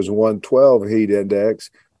day it was 112 heat index,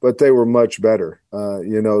 but they were much better.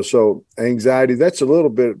 So anxiety, that's a little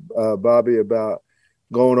bit, Bobby, about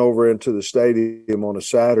going over into the stadium on a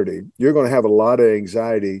Saturday. You're going to have a lot of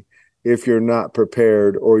anxiety if you're not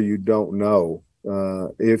prepared or you don't know.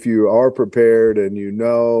 If you are prepared and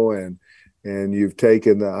and you've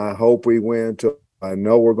taken I hope we win to I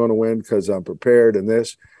know we're going to win because I'm prepared in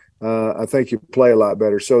this. I think you play a lot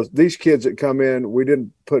better. So these kids that come in, we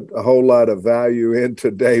didn't put a whole lot of value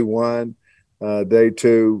into day one, day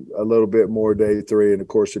two, a little bit more day three, and of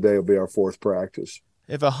course today will be our fourth practice.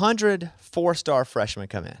 If 100 four-star freshmen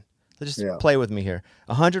come in, so just play with me here.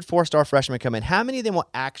 100 four-star freshmen come in. How many of them will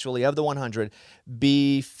actually, of the 100,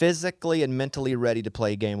 be physically and mentally ready to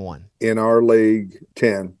play game one? In our league,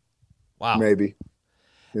 10. Wow. Maybe.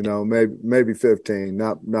 Maybe 15,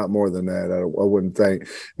 not more than that. I wouldn't think.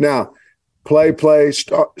 Now,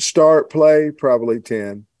 start play, probably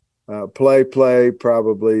 10. Play,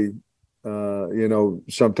 probably,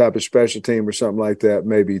 some type of special team or something like that,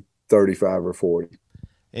 maybe 35 or 40.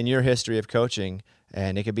 In your history of coaching,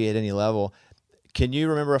 and it could be at any level, can you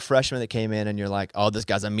remember a freshman that came in and you're like, oh, this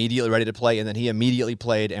guy's immediately ready to play, and then he immediately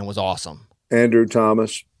played and was awesome? Andrew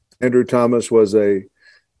Thomas. Andrew Thomas was a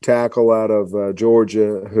tackle out of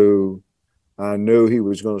Georgia who I knew he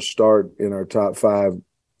was going to start in our top 5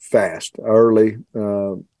 fast, early.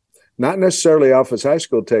 Not necessarily off his high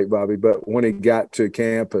school tape, Bobby, but when he got to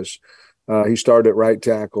campus, he started at right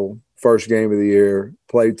tackle, first game of the year,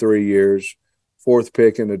 played 3 years, 4th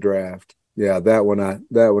pick in the draft. Yeah, that one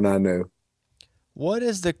I knew. What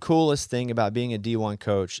is the coolest thing about being a D1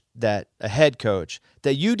 coach, a head coach,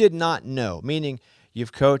 that you did not know? Meaning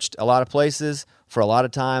you've coached a lot of places for a lot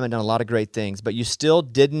of time and done a lot of great things, but you still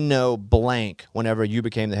didn't know blank whenever you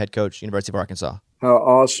became the head coach, University of Arkansas. How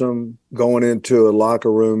awesome going into a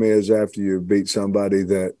locker room is after you beat somebody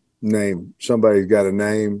that name. Somebody's got a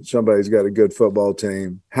name. Somebody's got a good football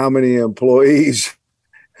team. How many employees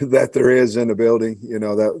that there is in the building,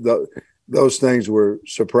 those things were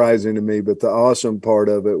surprising to me. But the awesome part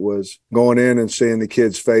of it was going in and seeing the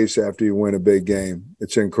kid's face after you win a big game.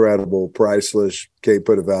 It's incredible, priceless. Can't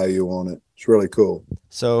put a value on it. It's really cool.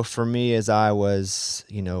 So for me, as I was,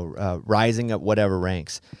 rising up whatever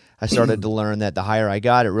ranks, I started to learn that the higher I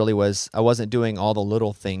got, it really was, I wasn't doing all the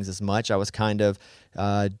little things as much. I was kind of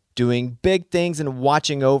doing big things and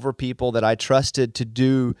watching over people that I trusted to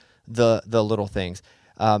do the little things.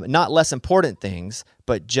 Not less important things,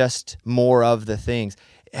 but just more of the things.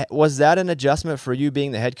 Was that an adjustment for you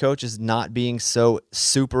being the head coach, is not being so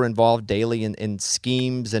super involved daily in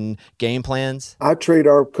schemes and game plans? I treat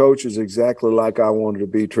our coaches exactly like I wanted to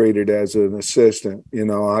be treated as an assistant.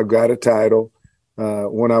 I've got a title.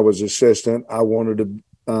 When I was assistant, I wanted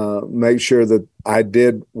to make sure that I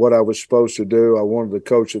did what I was supposed to do. I wanted the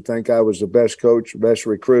coach to think I was the best coach, best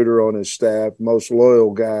recruiter on his staff, most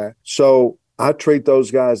loyal guy. So I treat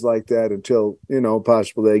those guys like that until,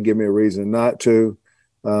 possibly they give me a reason not to.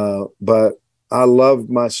 But I love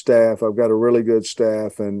my staff. I've got a really good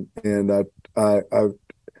staff, and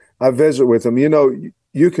I visit with them.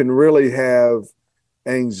 You can really have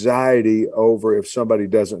anxiety over if somebody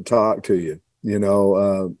doesn't talk to you.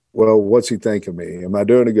 Well, what's he think of me? Am I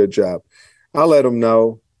doing a good job? I let them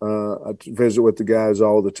know. I visit with the guys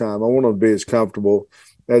all the time. I want them to be as comfortable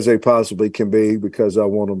as they possibly can be because I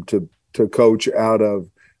want them to coach out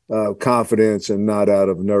of confidence and not out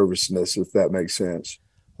of nervousness, if that makes sense.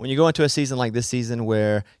 When you go into a season like this season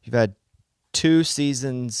where you've had 2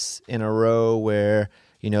 seasons in a row where,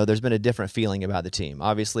 there's been a different feeling about the team.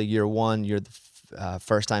 Obviously, year one, you're the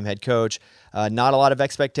first-time head coach. Not a lot of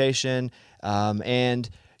expectation. And,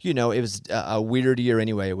 it was a weird year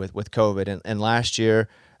anyway with COVID. And last year,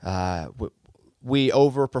 we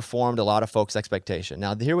overperformed a lot of folks' expectation.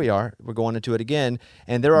 Now, here we are. We're going into it again.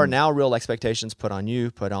 And there are now real expectations put on you,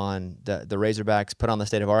 put on the Razorbacks, put on the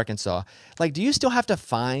state of Arkansas. Like, do you still have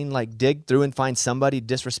to dig through and find somebody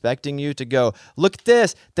disrespecting you to go, look at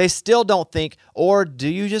this, they still don't think, or do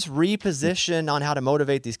you just reposition on how to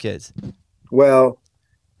motivate these kids? Well,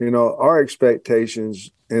 our expectations,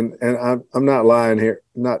 and I'm not lying here,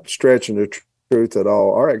 not stretching the truth at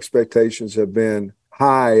all. Our expectations have been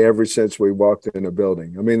high ever since we walked in the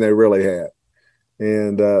building. I mean, they really have.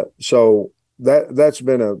 And so that's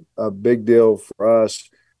been a big deal for us.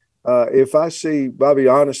 If I see, Bobby,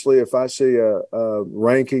 honestly, if I see a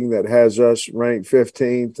ranking that has us ranked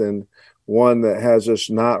 15th and one that has us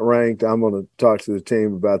not ranked, I'm going to talk to the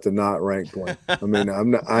team about the not ranked one. I mean,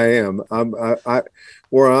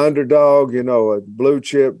 we're an underdog, a blue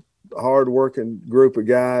chip, hardworking group of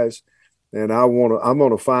guys, and I'm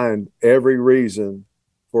going to find every reason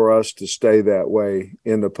for us to stay that way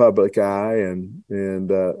in the public eye, and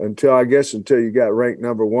until you got ranked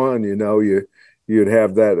number one, you'd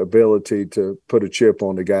have that ability to put a chip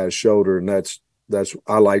on the guy's shoulder, and that's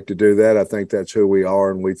I like to do that. I think that's who we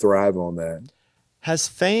are, and we thrive on that. Has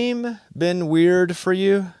fame been weird for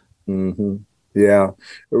you? Mm-hmm. Yeah,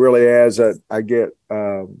 it really has. I get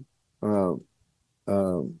a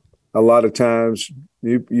lot of times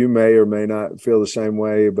you may or may not feel the same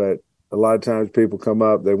way, but a lot of times people come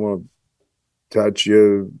up, they want to touch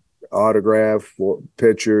you, autograph,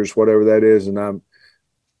 pictures, whatever that is, and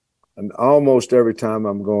almost every time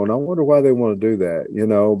I'm going, I wonder why they want to do that,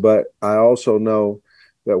 but I also know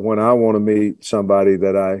that when I want to meet somebody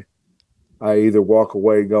that I either walk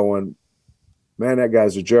away going, man, that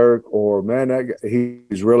guy's a jerk, or man,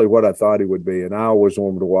 he's really what I thought he would be. And I always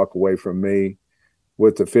want him to walk away from me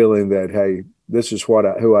with the feeling that, hey, this is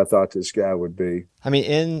who I thought this guy would be. I mean,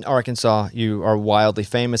 in Arkansas, you are wildly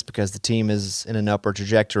famous because the team is in an upward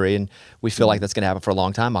trajectory, and we feel like that's going to happen for a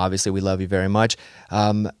long time. Obviously, we love you very much.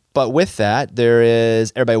 But with that, there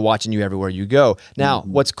is everybody watching you everywhere you go. Now,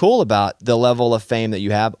 what's cool about the level of fame that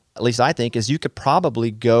you have, at least I think, is you could probably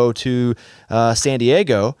go to San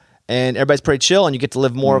Diego and everybody's pretty chill, and you get to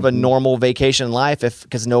live more of a normal vacation life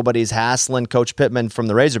because nobody's hassling Coach Pittman from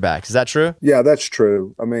the Razorbacks. Is that true? Yeah, that's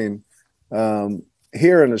true. I mean,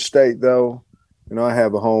 here in the state, though, I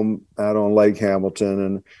have a home out on Lake Hamilton,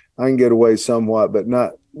 and I can get away somewhat, but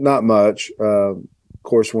not much. Of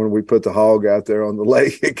course, when we put the hog out there on the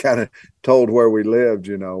lake, it kind of told where we lived,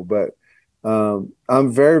 But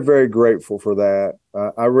I'm very, very grateful for that.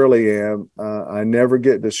 I really am. I never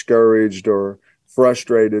get discouraged or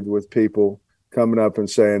frustrated with people coming up and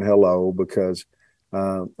saying hello, because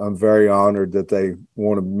I'm very honored that they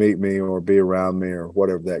want to meet me or be around me or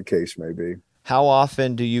whatever that case may be. How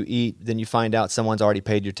often do you eat, then you find out someone's already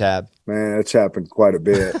paid your tab? Man, it's happened quite a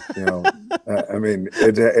bit. I mean,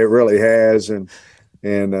 it really has.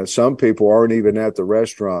 And some people aren't even at the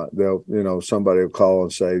restaurant. They'll, somebody will call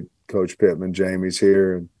and say, Coach Pittman, Jamie's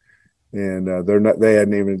here. And they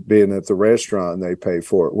hadn't even been at the restaurant and they pay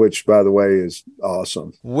for it, which, by the way, is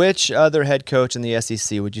awesome. Which other head coach in the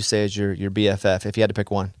SEC would you say is your BFF if you had to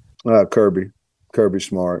pick one? Kirby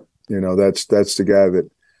Smart. That's the guy that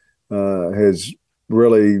has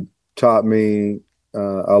really taught me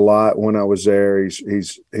a lot when I was there.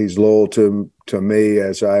 He's loyal to me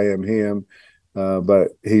as I am him, but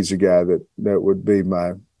he's a guy that would be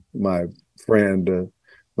my friend,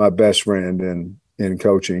 my best friend in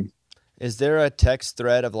coaching. Is there a text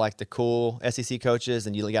thread of like the cool SEC coaches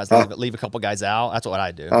and you guys leave a couple guys out? That's what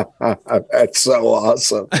I do. That's so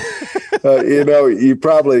awesome. You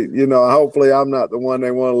probably, hopefully I'm not the one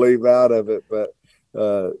they want to leave out of it, but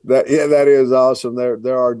that is awesome.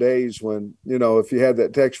 There are days when, if you had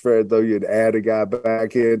that text thread though, you'd add a guy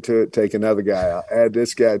back into it, take another guy out, add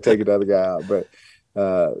this guy, take another guy out. But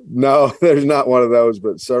no, there's not one of those,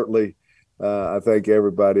 but certainly I think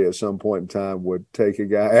everybody at some point in time would take a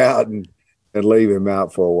guy out and leave him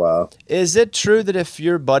out for a while. Is it true that if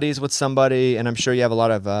you're buddies with somebody, and I'm sure you have a lot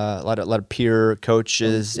of peer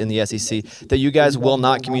coaches in the SEC, that you guys will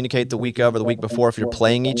not communicate the week of or the week before if you're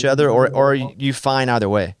playing each other, or are you fine either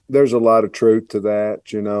way? There's a lot of truth to that.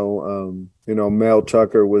 Mel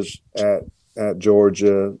Tucker was at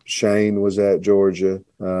Georgia. Shane was at Georgia.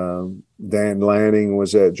 Dan Lanning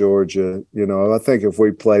was at Georgia. I think if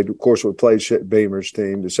we played, of course, we played Beamer's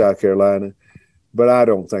team to South Carolina, but I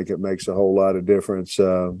don't think it makes a whole lot of difference.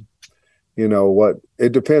 It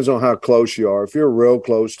depends on how close you are. If you're real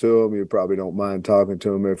close to them, you probably don't mind talking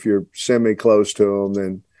to them. If you're semi-close to them,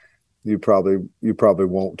 then you probably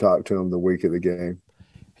won't talk to them the week of the game.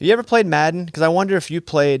 Have you ever played Madden? Because I wonder if you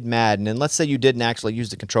played Madden, and let's say you didn't actually use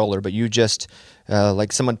the controller, but you just,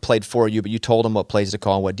 like someone played for you, but you told them what plays to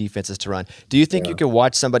call and what defenses to run. Do you think you could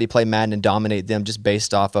watch somebody play Madden and dominate them just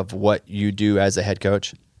based off of what you do as a head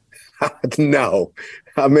coach? No.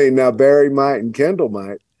 I mean, now Barry might and Kendall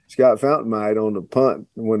might. Scott Fountain might on the punt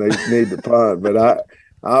when they need the punt, but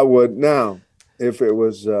I would. Now, if it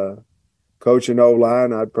was coaching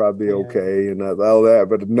O-line, I'd probably be okay and all that.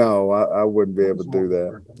 But no, I wouldn't be able to do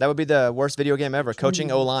that. That would be the worst video game ever,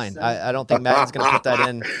 coaching O-line. I don't think Madden's going to put that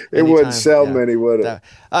in. It wouldn't sell many, would it?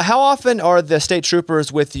 How often are the state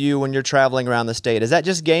troopers with you when you're traveling around the state? Is that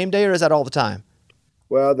just game day or is that all the time?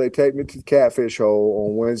 Well, they take me to the Catfish Hole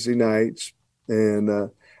on Wednesday nights.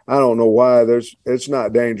 And I don't know why. It's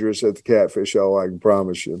not dangerous at the Catfish Show, I can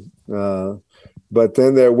promise you. But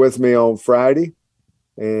then they're with me on Friday,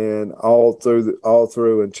 and all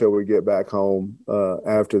through until we get back home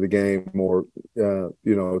after the game, or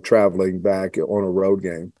traveling back on a road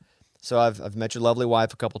game. So I've met your lovely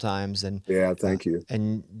wife a couple times, and yeah, thank you.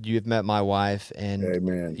 And you've met my wife, and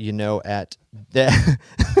Amen. At that.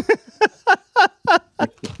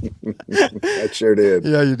 I sure did.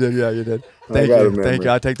 Yeah, you did. Yeah, you did. Thank you.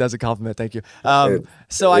 I take that as a compliment. Thank you. It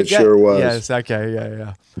sure was. Yes. Okay.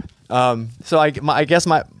 Yeah. So I guess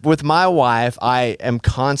with my wife, I am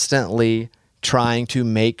constantly trying to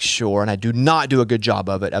make sure, and I do not do a good job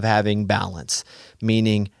of it, of having balance.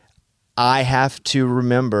 Meaning, I have to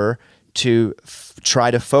remember to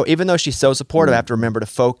try to even though she's so supportive, I have to remember to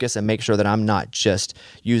focus and make sure that I'm not just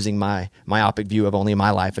using my myopic view of only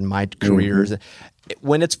my life and my careers.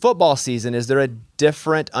 When it's football season, is there a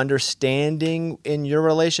different understanding in your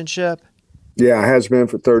relationship? Yeah, it has been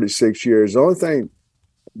for 36 years. The only thing,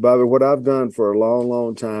 Bobby, what I've done for a long,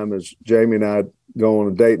 long time is Jamie and I go on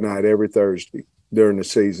a date night every Thursday during the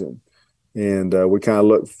season. And we kind of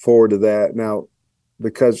look forward to that. Now,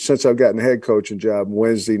 because since I've gotten a head coaching job,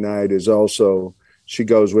 Wednesday night is also, she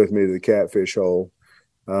goes with me to the Catfish Hole.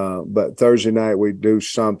 But Thursday night we do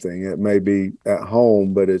something. It may be at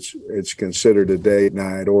home, but it's considered a date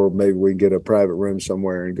night, or maybe we get a private room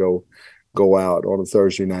somewhere and go out on a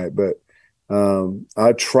Thursday night. But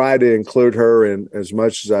I try to include her in as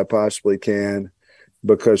much as I possibly can,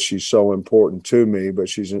 because she's so important to me, but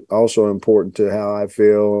she's also important to how I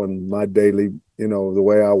feel and my daily, the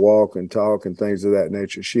way I walk and talk and things of that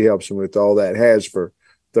nature. She helps me with all that, has for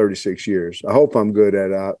 36 years. I hope I'm good at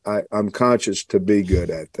it. I'm conscious to be good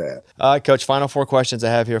at that. Coach, final 4 questions I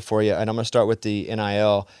have here for you, and I'm going to start with the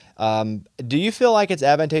NIL. Do you feel like it's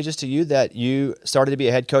advantageous to you that you started to be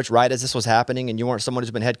a head coach right as this was happening, and you weren't someone who's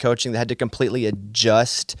been head coaching that had to completely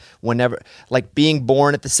adjust whenever, like being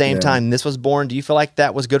born at the same time this was born? Do you feel like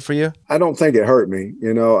that was good for you? I don't think it hurt me.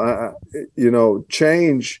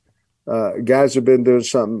 Change. Guys have been doing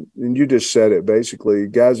something, and you just said it basically.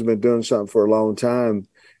 Guys have been doing something for a long time.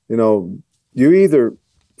 You either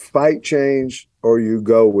fight change or you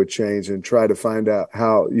go with change and try to find out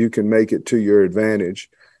how you can make it to your advantage.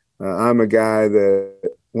 I'm a guy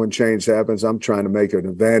that when change happens, I'm trying to make an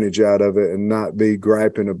advantage out of it and not be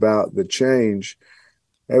griping about the change.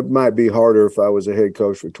 It might be harder if I was a head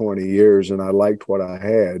coach for 20 years and I liked what I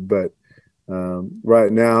had, but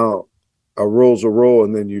right now, a rule's a rule,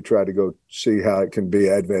 and then you try to go see how it can be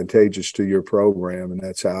advantageous to your program, and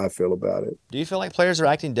that's how I feel about it. Do you feel like players are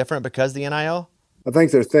acting different because of the NIL? I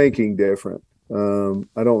think they're thinking different.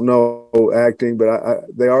 I don't know acting, but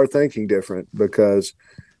they are thinking different because,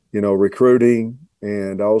 recruiting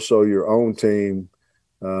and also your own team,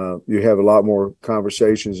 you have a lot more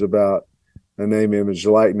conversations about a name, image,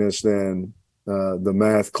 likeness than the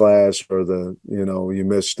math class or you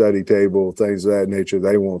miss study table, things of that nature.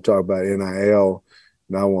 They won't talk about NIL,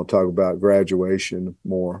 and I won't talk about graduation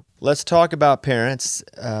more. Let's talk about parents.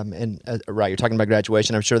 Right, you're talking about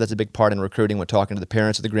graduation. I'm sure that's a big part in recruiting when talking to the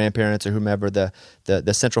parents or the grandparents or whomever the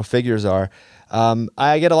central figures are.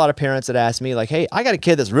 I get a lot of parents that ask me, like, hey, I got a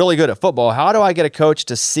kid that's really good at football. How do I get a coach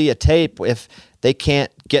to see a tape if they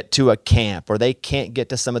can't get to a camp or they can't get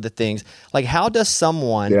to some of the things? Like, how does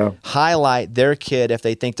someone highlight their kid if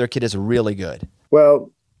they think their kid is really good?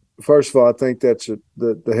 Well, first of all, I think that's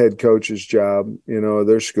the head coach's job,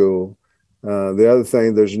 their school. The other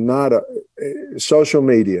thing, there's not social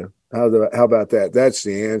media. How about that? That's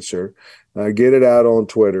the answer. Get it out on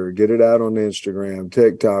Twitter, get it out on Instagram,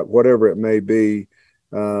 TikTok, whatever it may be.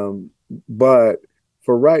 But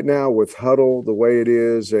for right now, with Huddle the way it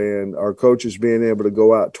is, and our coaches being able to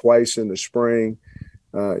go out twice in the spring,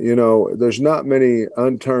 there's not many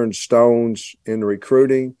unturned stones in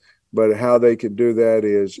recruiting. But how they could do that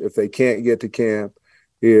is, if they can't get to camp,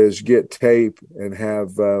 is get tape and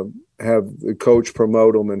have the coach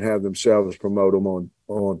promote them and have themselves promote them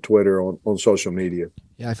on Twitter, on social media.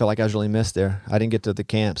 Yeah, I feel like I was really missed there. I didn't get to the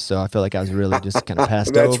camps, so I feel like I was really just kind of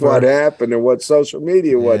passed That's over. What happened and what social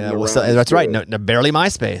media wasn't around. That's right. No, barely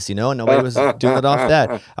MySpace, nobody was doing it off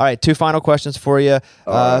that. All right, 2 final questions for you.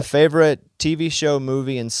 Favorite TV show,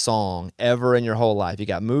 movie, and song ever in your whole life? You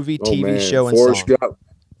got movie, TV show, and song.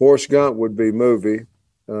 Forrest Gump would be movie.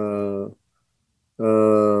 What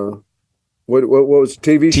was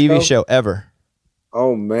TV show? TV show ever.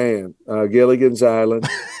 Oh man, Gilligan's Island.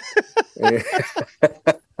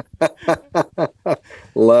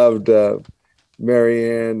 Loved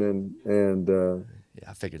Marianne and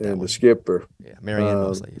I figured that and one. the skipper. Yeah, Marianne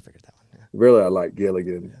mostly. You figured that one. Yeah. Really, I like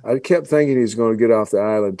Gilligan. I kept thinking he's going to get off the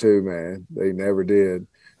island too, man. They never did.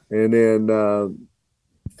 And then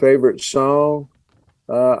favorite song,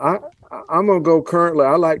 I'm gonna go currently.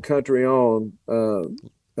 I like "Country On."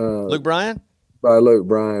 Luke Bryan? By Luke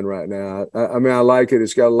Bryan right now. I mean, I like it.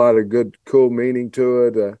 It's got a lot of good, cool meaning to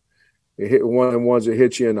it. It hit one of the ones that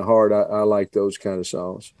hit you in the heart. I like those kind of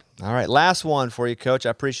songs. All right, last one for you, Coach. I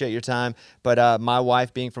appreciate your time, but my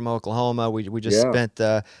wife being from Oklahoma, we just spent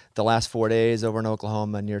the last 4 days over in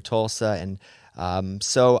Oklahoma near Tulsa, and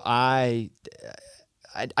so I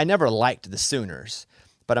never liked the Sooners,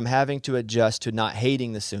 but I'm having to adjust to not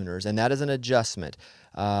hating the Sooners, and that is an adjustment.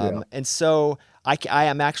 And so I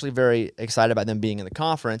am actually very excited about them being in the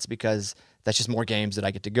conference because that's just more games that I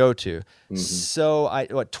get to go to. Mm-hmm. So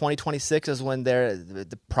 2026 is when they're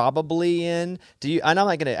probably in. I'm not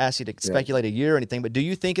going to ask you to speculate a year or anything, but do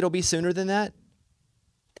you think it'll be sooner than that?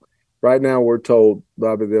 Right now we're told,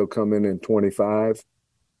 Bobby, they'll come in 25.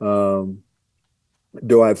 Do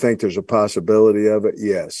I think there's a possibility of it?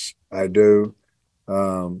 Yes, I do.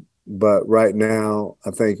 But right now I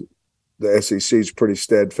think the SEC is pretty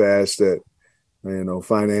steadfast that,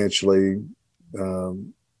 financially,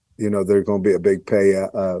 there's going to be a big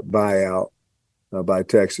buyout by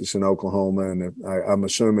Texas and Oklahoma. And I'm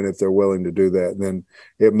assuming if they're willing to do that, then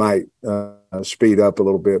it might speed up a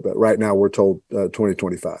little bit. But right now we're told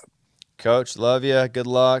 2025. Coach, love you. Good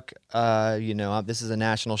luck. This is a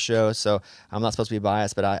national show, so I'm not supposed to be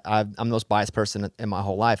biased, but I'm the most biased person in my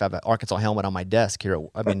whole life. I have an Arkansas helmet on my desk here.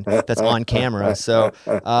 That's on camera. So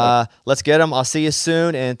let's get them. I'll see you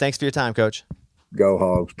soon, and thanks for your time, Coach. Go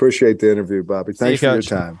Hogs. Appreciate the interview, Bobby. Thanks for your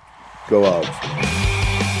time. Go Hogs.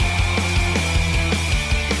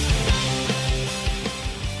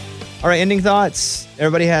 All right, ending thoughts.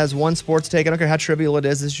 Everybody has one sports take. I don't care how trivial it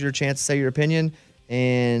is. This is your chance to say your opinion.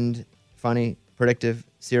 And funny, predictive,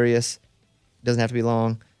 serious. Doesn't have to be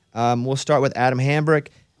long. We'll start with Adam Hambrick.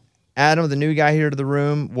 Adam, the new guy here to the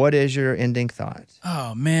room, what is your ending thought?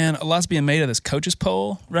 Oh, man, a lot's being made of this coaches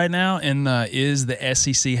poll right now. And is the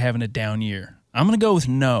SEC having a down year? I'm going to go with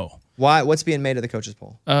no. Why? What's being made of the coaches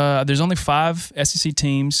poll? There's only 5 SEC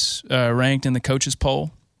teams ranked in the coaches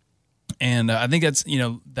poll. And I think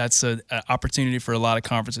that's an opportunity for a lot of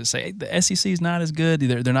conferences to say, hey, the SEC is not as good.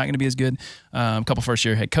 They're not going to be as good. A couple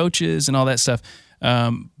first-year head coaches and all that stuff.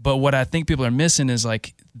 But what I think people are missing is,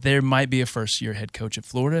 there might be a first-year head coach at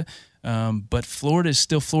Florida. But Florida is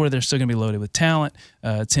still Florida. They're still going to be loaded with talent.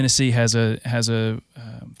 Tennessee has a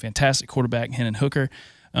fantastic quarterback, Hendon Hooker.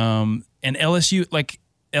 And LSU,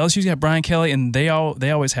 LSU's got Brian Kelly, and they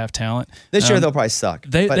always have talent. This year they'll probably suck.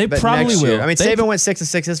 They probably will. Year, Saban went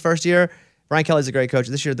 6-6 his first year. Brian Kelly's a great coach.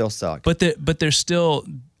 This year they'll suck. But they're still,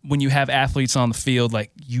 when you have athletes on the field,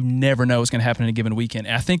 you never know what's going to happen in a given weekend.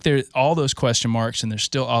 And I think there's all those question marks, and there's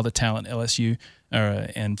still all the talent LSU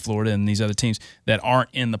and Florida and these other teams that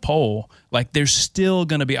aren't in the poll. There's still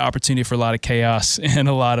going to be opportunity for a lot of chaos and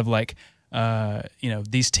a lot of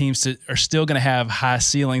these teams are still going to have high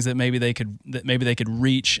ceilings that maybe they could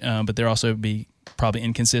reach, but they're also be probably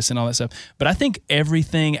inconsistent, all that stuff. But I think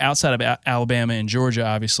everything outside of Alabama and Georgia,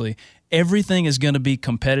 obviously, everything is going to be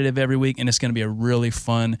competitive every week, and it's going to be a really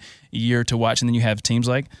fun year to watch. And then you have teams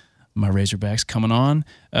like my Razorbacks coming on.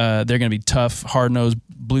 They're going to be tough, hard-nosed,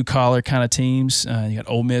 blue-collar kind of teams. You got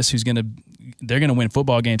Ole Miss, they're going to win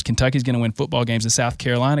football games. Kentucky's going to win football games, and South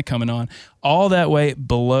Carolina coming on. All that way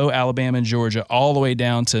below Alabama and Georgia, all the way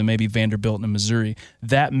down to maybe Vanderbilt and Missouri.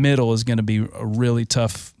 That middle is going to be a really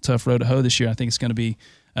tough road to hoe this year. I think it's going to be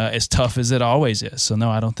as tough as it always is. So,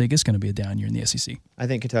 no, I don't think it's going to be a down year in the SEC. I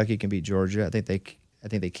think Kentucky can beat Georgia. I think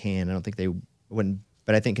they can. I don't think they wouldn't.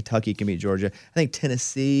 But I think Kentucky can beat Georgia. I think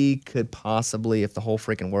Tennessee could possibly, if the whole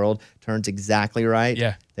freaking world turns exactly right,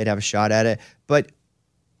 they'd have a shot at it. But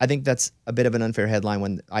I think that's a bit of an unfair headline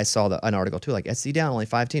when I saw an article too, SEC down, only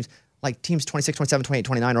 5 teams. Teams 26, 27, 28,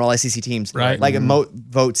 29 are all SEC teams. Right.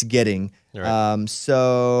 Votes getting. Right.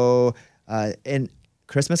 And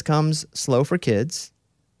Christmas comes slow for kids.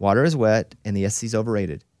 Water is wet, and the SEC's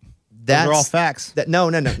overrated. Those are all facts. No.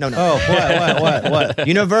 Oh, what?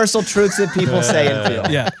 Universal truths that people say and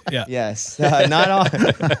feel. Yeah. Yes. Not all.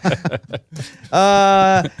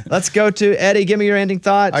 Let's go to Eddie. Give me your ending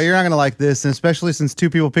thoughts. Oh, you're not going to like this, and especially since 2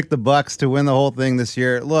 people picked the Bucs to win the whole thing this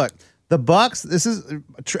year. Look, the Bucs,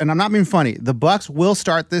 and I'm not being funny, the Bucs will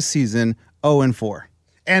start this season 0-4.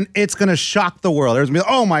 And it's going to shock the world. There's going to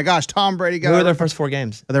be, oh my gosh, Tom Brady got. Who are their first 4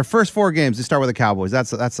 games? Their first 4 games, they start with the Cowboys.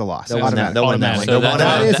 That's a loss. They'll win that one.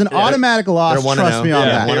 That is an automatic loss. Trust me on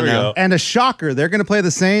that. And a shocker, they're going to play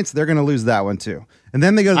the Saints. They're going to lose that one too. And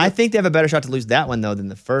then they go. I think they have a better shot to lose that one though than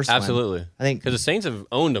the first one. Absolutely. I think because the Saints have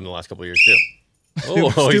owned them the last couple of years too.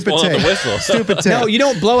 Oh, he's blowing out the whistle. Stupid take. No, you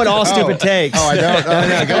don't blow it all stupid takes. Oh, I don't.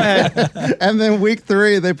 No, go ahead. And then week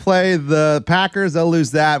 3, they play the Packers. They'll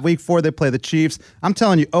lose that. Week 4, they play the Chiefs. I'm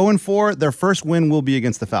telling you, 0-4, their first win will be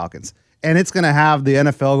against the Falcons. And it's going to have the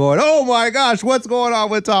NFL going, oh my gosh, what's going on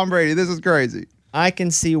with Tom Brady? This is crazy. I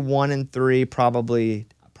can see 1-3, probably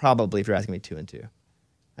if you're asking me 2-2.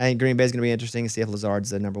 I think Green Bay is going to be interesting to see if Lazard's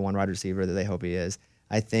the number 1 wide receiver that they hope he is.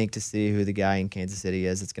 I think to see who the guy in Kansas City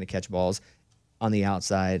is that's going to catch balls on the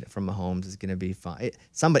outside from Mahomes is going to be fun.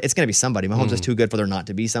 It's going to be somebody. Mahomes is too good for there not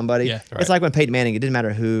to be somebody. Yeah, It's like when Peyton Manning, it didn't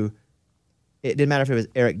matter who. It didn't matter if it was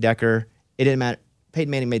Eric Decker. It didn't matter. Peyton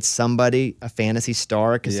Manning made somebody a fantasy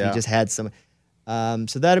star because he just had some.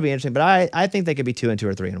 So that'll be interesting. But I think they could be 2-2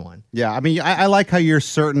 or 3-1. Yeah, I mean, I like how you're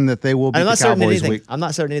certain that they will beat I'm the not certain Cowboys anything. week. I'm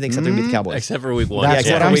not certain anything except they're going to beat the Cowboys. Except for week 1. That's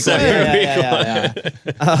Yeah, what I'm except for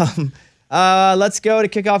saying. Yeah. Let's go to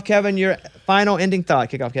kickoff, Kevin. Your final ending thought,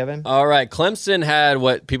 kickoff, Kevin. All right, Clemson had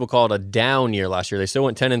what people called a down year last year. They still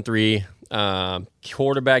went 10-3.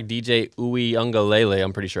 Quarterback DJ Uiagalelei,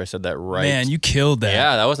 I'm pretty sure I said that right. Man, you killed that.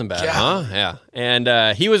 Yeah, that wasn't bad, huh? Yeah.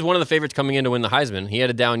 And he was one of the favorites coming in to win the Heisman. He had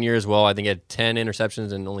a down year as well. I think he had 10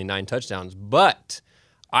 interceptions and only 9 touchdowns. But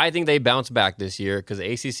I think they bounced back this year because the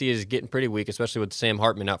ACC is getting pretty weak, especially with Sam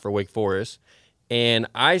Hartman out for Wake Forest. And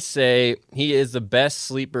I say he is the best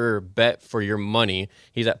sleeper bet for your money.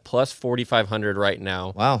 He's at plus 4,500 right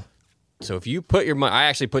now. Wow. So if you put your money, I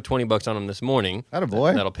actually put $20 on him this morning.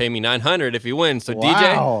 Attaboy. That'll pay me $900 if he wins. So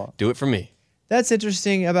Wow. DJ, do it for me. That's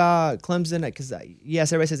interesting about Clemson because,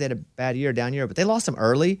 yes, everybody says they had a bad year, down year, but they lost them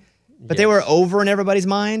early. But they were over in everybody's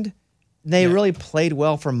mind. They really played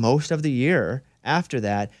well for most of the year. After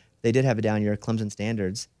that, they did have a down year, Clemson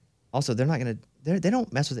standards. Also, they're not going to. They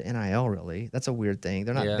don't mess with the NIL really. That's a weird thing.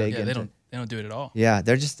 They're not big. Yeah, into, they don't do it at all. Yeah,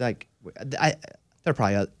 they're just like. They're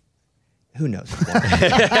probably. Who knows? What's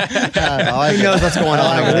going on? Who knows what's going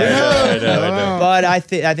on over there? I know. But I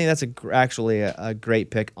think that's actually a great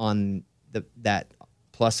pick on that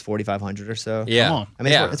plus 4,500 or so. Yeah. Come on. I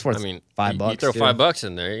mean, yeah. it's worth $5. You throw too. $5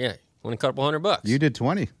 in there, yeah. Win a couple $100. You did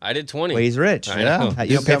 20. I did 20. Well, he's rich. I know.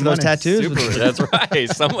 You don't pay for those tattoos. Super. That's right.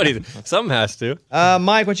 Some has to.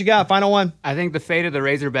 Mike, what you got? Final one. I think the fate of the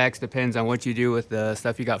Razorbacks depends on what you do with the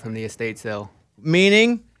stuff you got from the estate sale.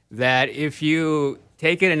 Meaning? That if you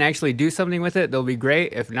take it and actually do something with it, they'll be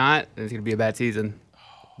great. If not, it's going to be a bad season.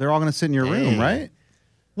 They're all going to sit in your room, right?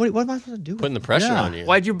 What am I supposed to do with Putting the it? pressure on you.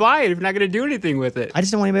 Why'd you buy it if you're not going to do anything with it? I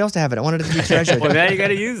just don't want anybody else to have it. I wanted it to be treasured. Well, now you got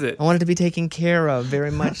to use it. I want it to be taken care of,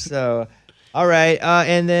 very much so. All right,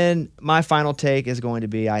 and then my final take is going to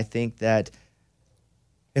be, I think that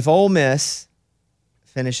if Ole Miss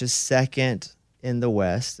finishes second in the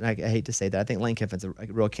West, and I hate to say that, I think Lane Kiffin's a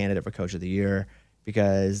real candidate for Coach of the Year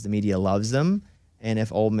because the media loves them, and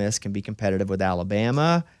if Ole Miss can be competitive with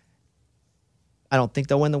Alabama, I don't think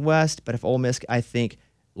they'll win the West, but if Ole Miss, I think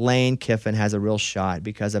Lane Kiffin has a real shot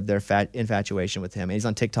because of their infatuation with him. And he's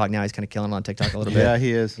on TikTok now. He's kind of killing on TikTok a little bit. Yeah,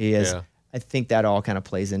 he is. He is. Yeah. I think that all kind of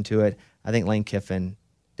plays into it. I think Lane Kiffin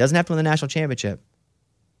doesn't have to win the national championship,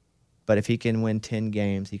 but if he can win 10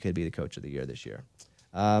 games, he could be the Coach of the Year this year.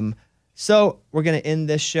 So we're going to end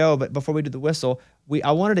this show, but before we do the whistle,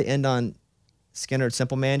 I wanted to end on Skinner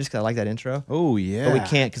Simple Man just because I like that intro. Oh, yeah. But we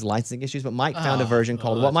can't because licensing issues. But Mike found a version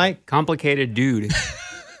called what, Mike? Complicated dude.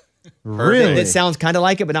 Really? It sounds kind of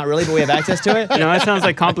like it, but not really, but we have access to it. You know, that sounds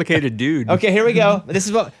like complicated dude. Okay, here we go. This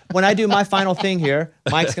is when I do my final thing here,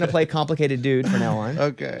 Mike's going to play Complicated Dude from now on.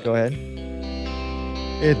 Okay. Go ahead.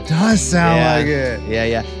 It does sound like it.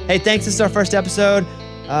 Yeah. Hey, thanks. This is our first episode.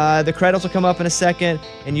 The credits will come up in a second,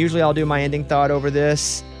 and usually I'll do my ending thought over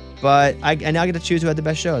this. But I now get to choose who had the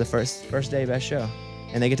best show, the first day best show.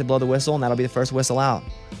 And they get to blow the whistle, and that'll be the first whistle out.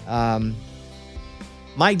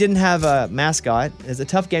 Mike didn't have a mascot. It's a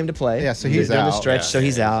tough game to play. Yeah, so He was he's doing the out. stretch, so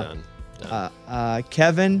he's out. Done.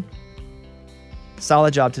 Kevin,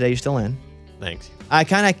 solid job today. You're still in. Thanks. I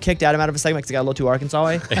kind of kicked Adam out of a segment because I got a little too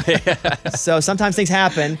Arkansas-y. So sometimes things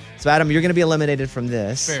happen. So Adam, you're going to be eliminated from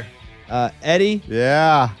this. Fair. Eddie,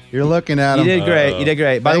 Yeah, you're looking at you him. did great. You did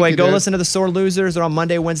great. By the Thank way, you, go dude. listen to the Sore Losers. They're on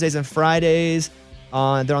Monday, Wednesdays, and Fridays. They're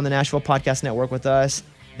on the Nashville Podcast Network with us.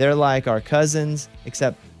 They're like our cousins,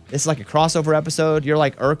 except this is like a crossover episode. You're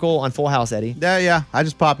like Urkel on Full House, Eddie. Yeah. I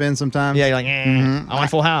just pop in sometimes. Yeah, you're like, I'm on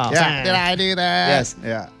Full House. Yeah. Did I do that? Yes.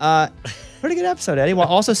 Yeah. Pretty good episode, Eddie. While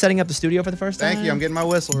also setting up the studio for the first time. Thank you. I'm getting my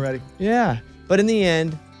whistle ready. Yeah. But in the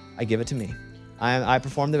end, I give it to me. I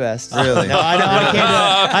perform the best. Really? No,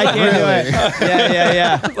 I can't do it.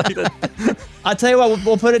 Yeah. I'll tell you what,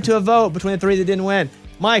 we'll put it to a vote between the three that didn't win.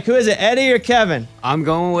 Mike, who is it, Eddie or Kevin? I'm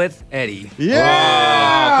going with Eddie.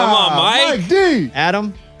 Yeah. Come on, Mike. D.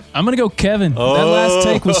 Adam? I'm going to go Kevin. That last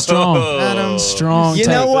take was strong. Adam. Strong You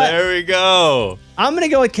take. know what? There we go. I'm going to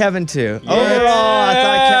go with Kevin, too. Yeah. Overall, I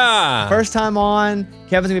thought first time on, Kevin's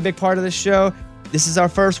going to be a big part of this show. This is our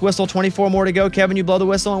first whistle, 24 more to go. Kevin, you blow the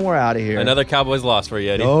whistle, and we're out of here. Another Cowboys loss for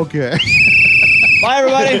you, Eddie. Okay. Bye,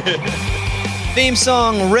 everybody. Theme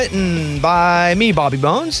song written by me, Bobby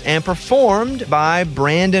Bones, and performed by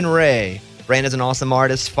Brandon Ray. Brandon's an awesome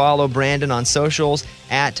artist. Follow Brandon on socials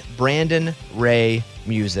at Brandon Ray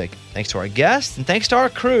Music. Thanks to our guests, and thanks to our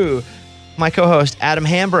crew. My co-host, Adam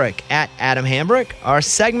Hambrick, at Adam Hambrick. Our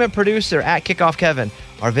segment producer, at Kickoff Kevin.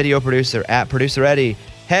 Our video producer, at Producer Eddie.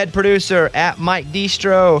 Head producer, at Mike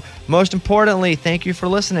Distro. Most importantly, thank you for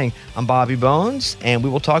listening. I'm Bobby Bones, and we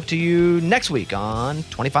will talk to you next week on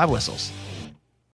 25 Whistles.